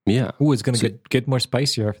 Yeah. Ooh, it's going to get more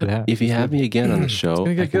spicier after that. If you have me again on the show,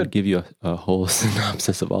 I can good. give you a whole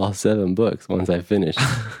synopsis of all 7 books once I finish.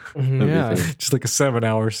 Yeah. Just like a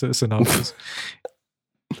 7-hour synopsis.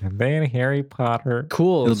 And then Harry Potter.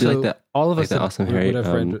 Cool. It'll be like that. All of like us that awesome Harry would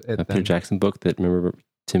have read it Peter then. Jackson book that remember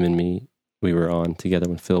Tim and me, we were on together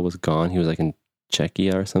when Phil was gone. He was like in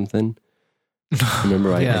Czechia or something.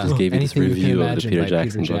 Remember, I just gave you this Anything you can review of the imagine Peter by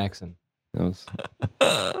Jackson Peter book. Jackson. That was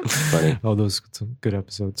funny. Oh, those some good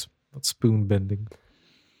episodes. Spoon bending.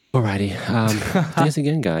 Alrighty. Thanks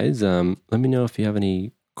again, guys. Let me know if you have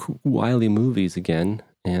any wily movies again,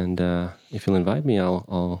 and if you'll invite me,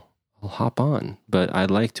 I'll hop on. But I'd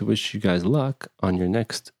like to wish you guys luck on your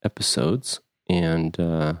next episodes, and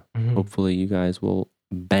hopefully you guys will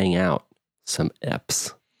bang out some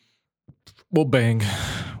eps. We'll bang.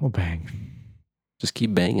 Just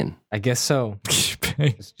keep banging. I guess so. Keep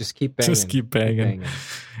bang. Just keep banging. Just keep banging.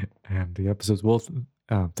 And the episodes will.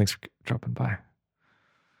 Thanks for dropping by.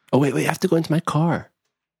 Oh wait, I have to go into my car.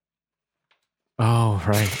 Oh,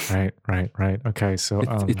 right. Okay, so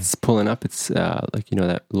it's pulling up. It's like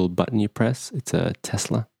that little button you press. It's a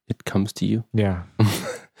Tesla. It comes to you. Yeah.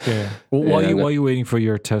 Yeah. Well, while you're waiting for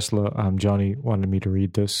your Tesla, Johnny wanted me to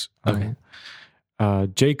read this. Okay.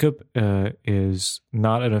 Jacob is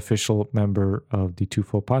not an official member of the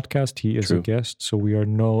Twofold podcast. He is a guest, so we're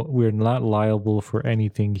not liable for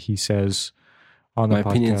anything he says on the podcast.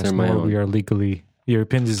 My opinions are my own. We are legally. Your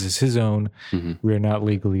opinions is his own. Mm-hmm. We are not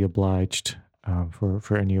legally obliged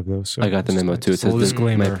for any of those. So I got the memo too. It says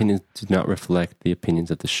disclaimer. My opinions do not reflect the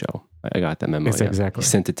opinions of the show. I got that memo. Yes, exactly. He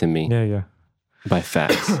sent it to me. Yeah. By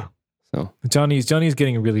fax. So Johnny's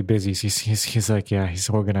getting really busy. He's like, he's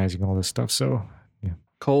organizing all this stuff. So yeah.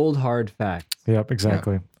 Cold hard facts. Yep,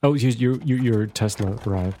 exactly. Yeah. Oh, your Tesla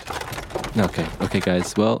arrived. Okay,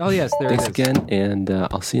 guys. Well, yes, thanks again, and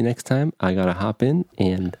I'll see you next time. I gotta hop in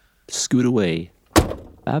and scoot away.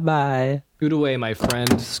 Bye. Scoot away, my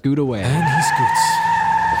friend. Scoot away. And he scoots.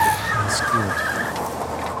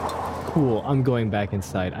 Cool. I'm going back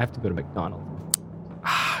inside. I have to go to McDonald's.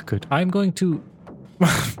 Good. I'm going to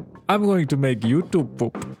make YouTube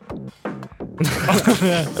poop.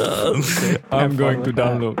 I'm going to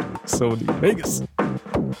download Sony Vegas.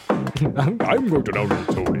 I'm going to download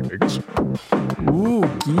Sony Vegas. Ooh,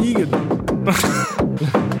 Keegan.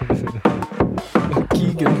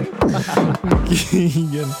 Keegan.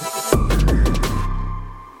 Keegan.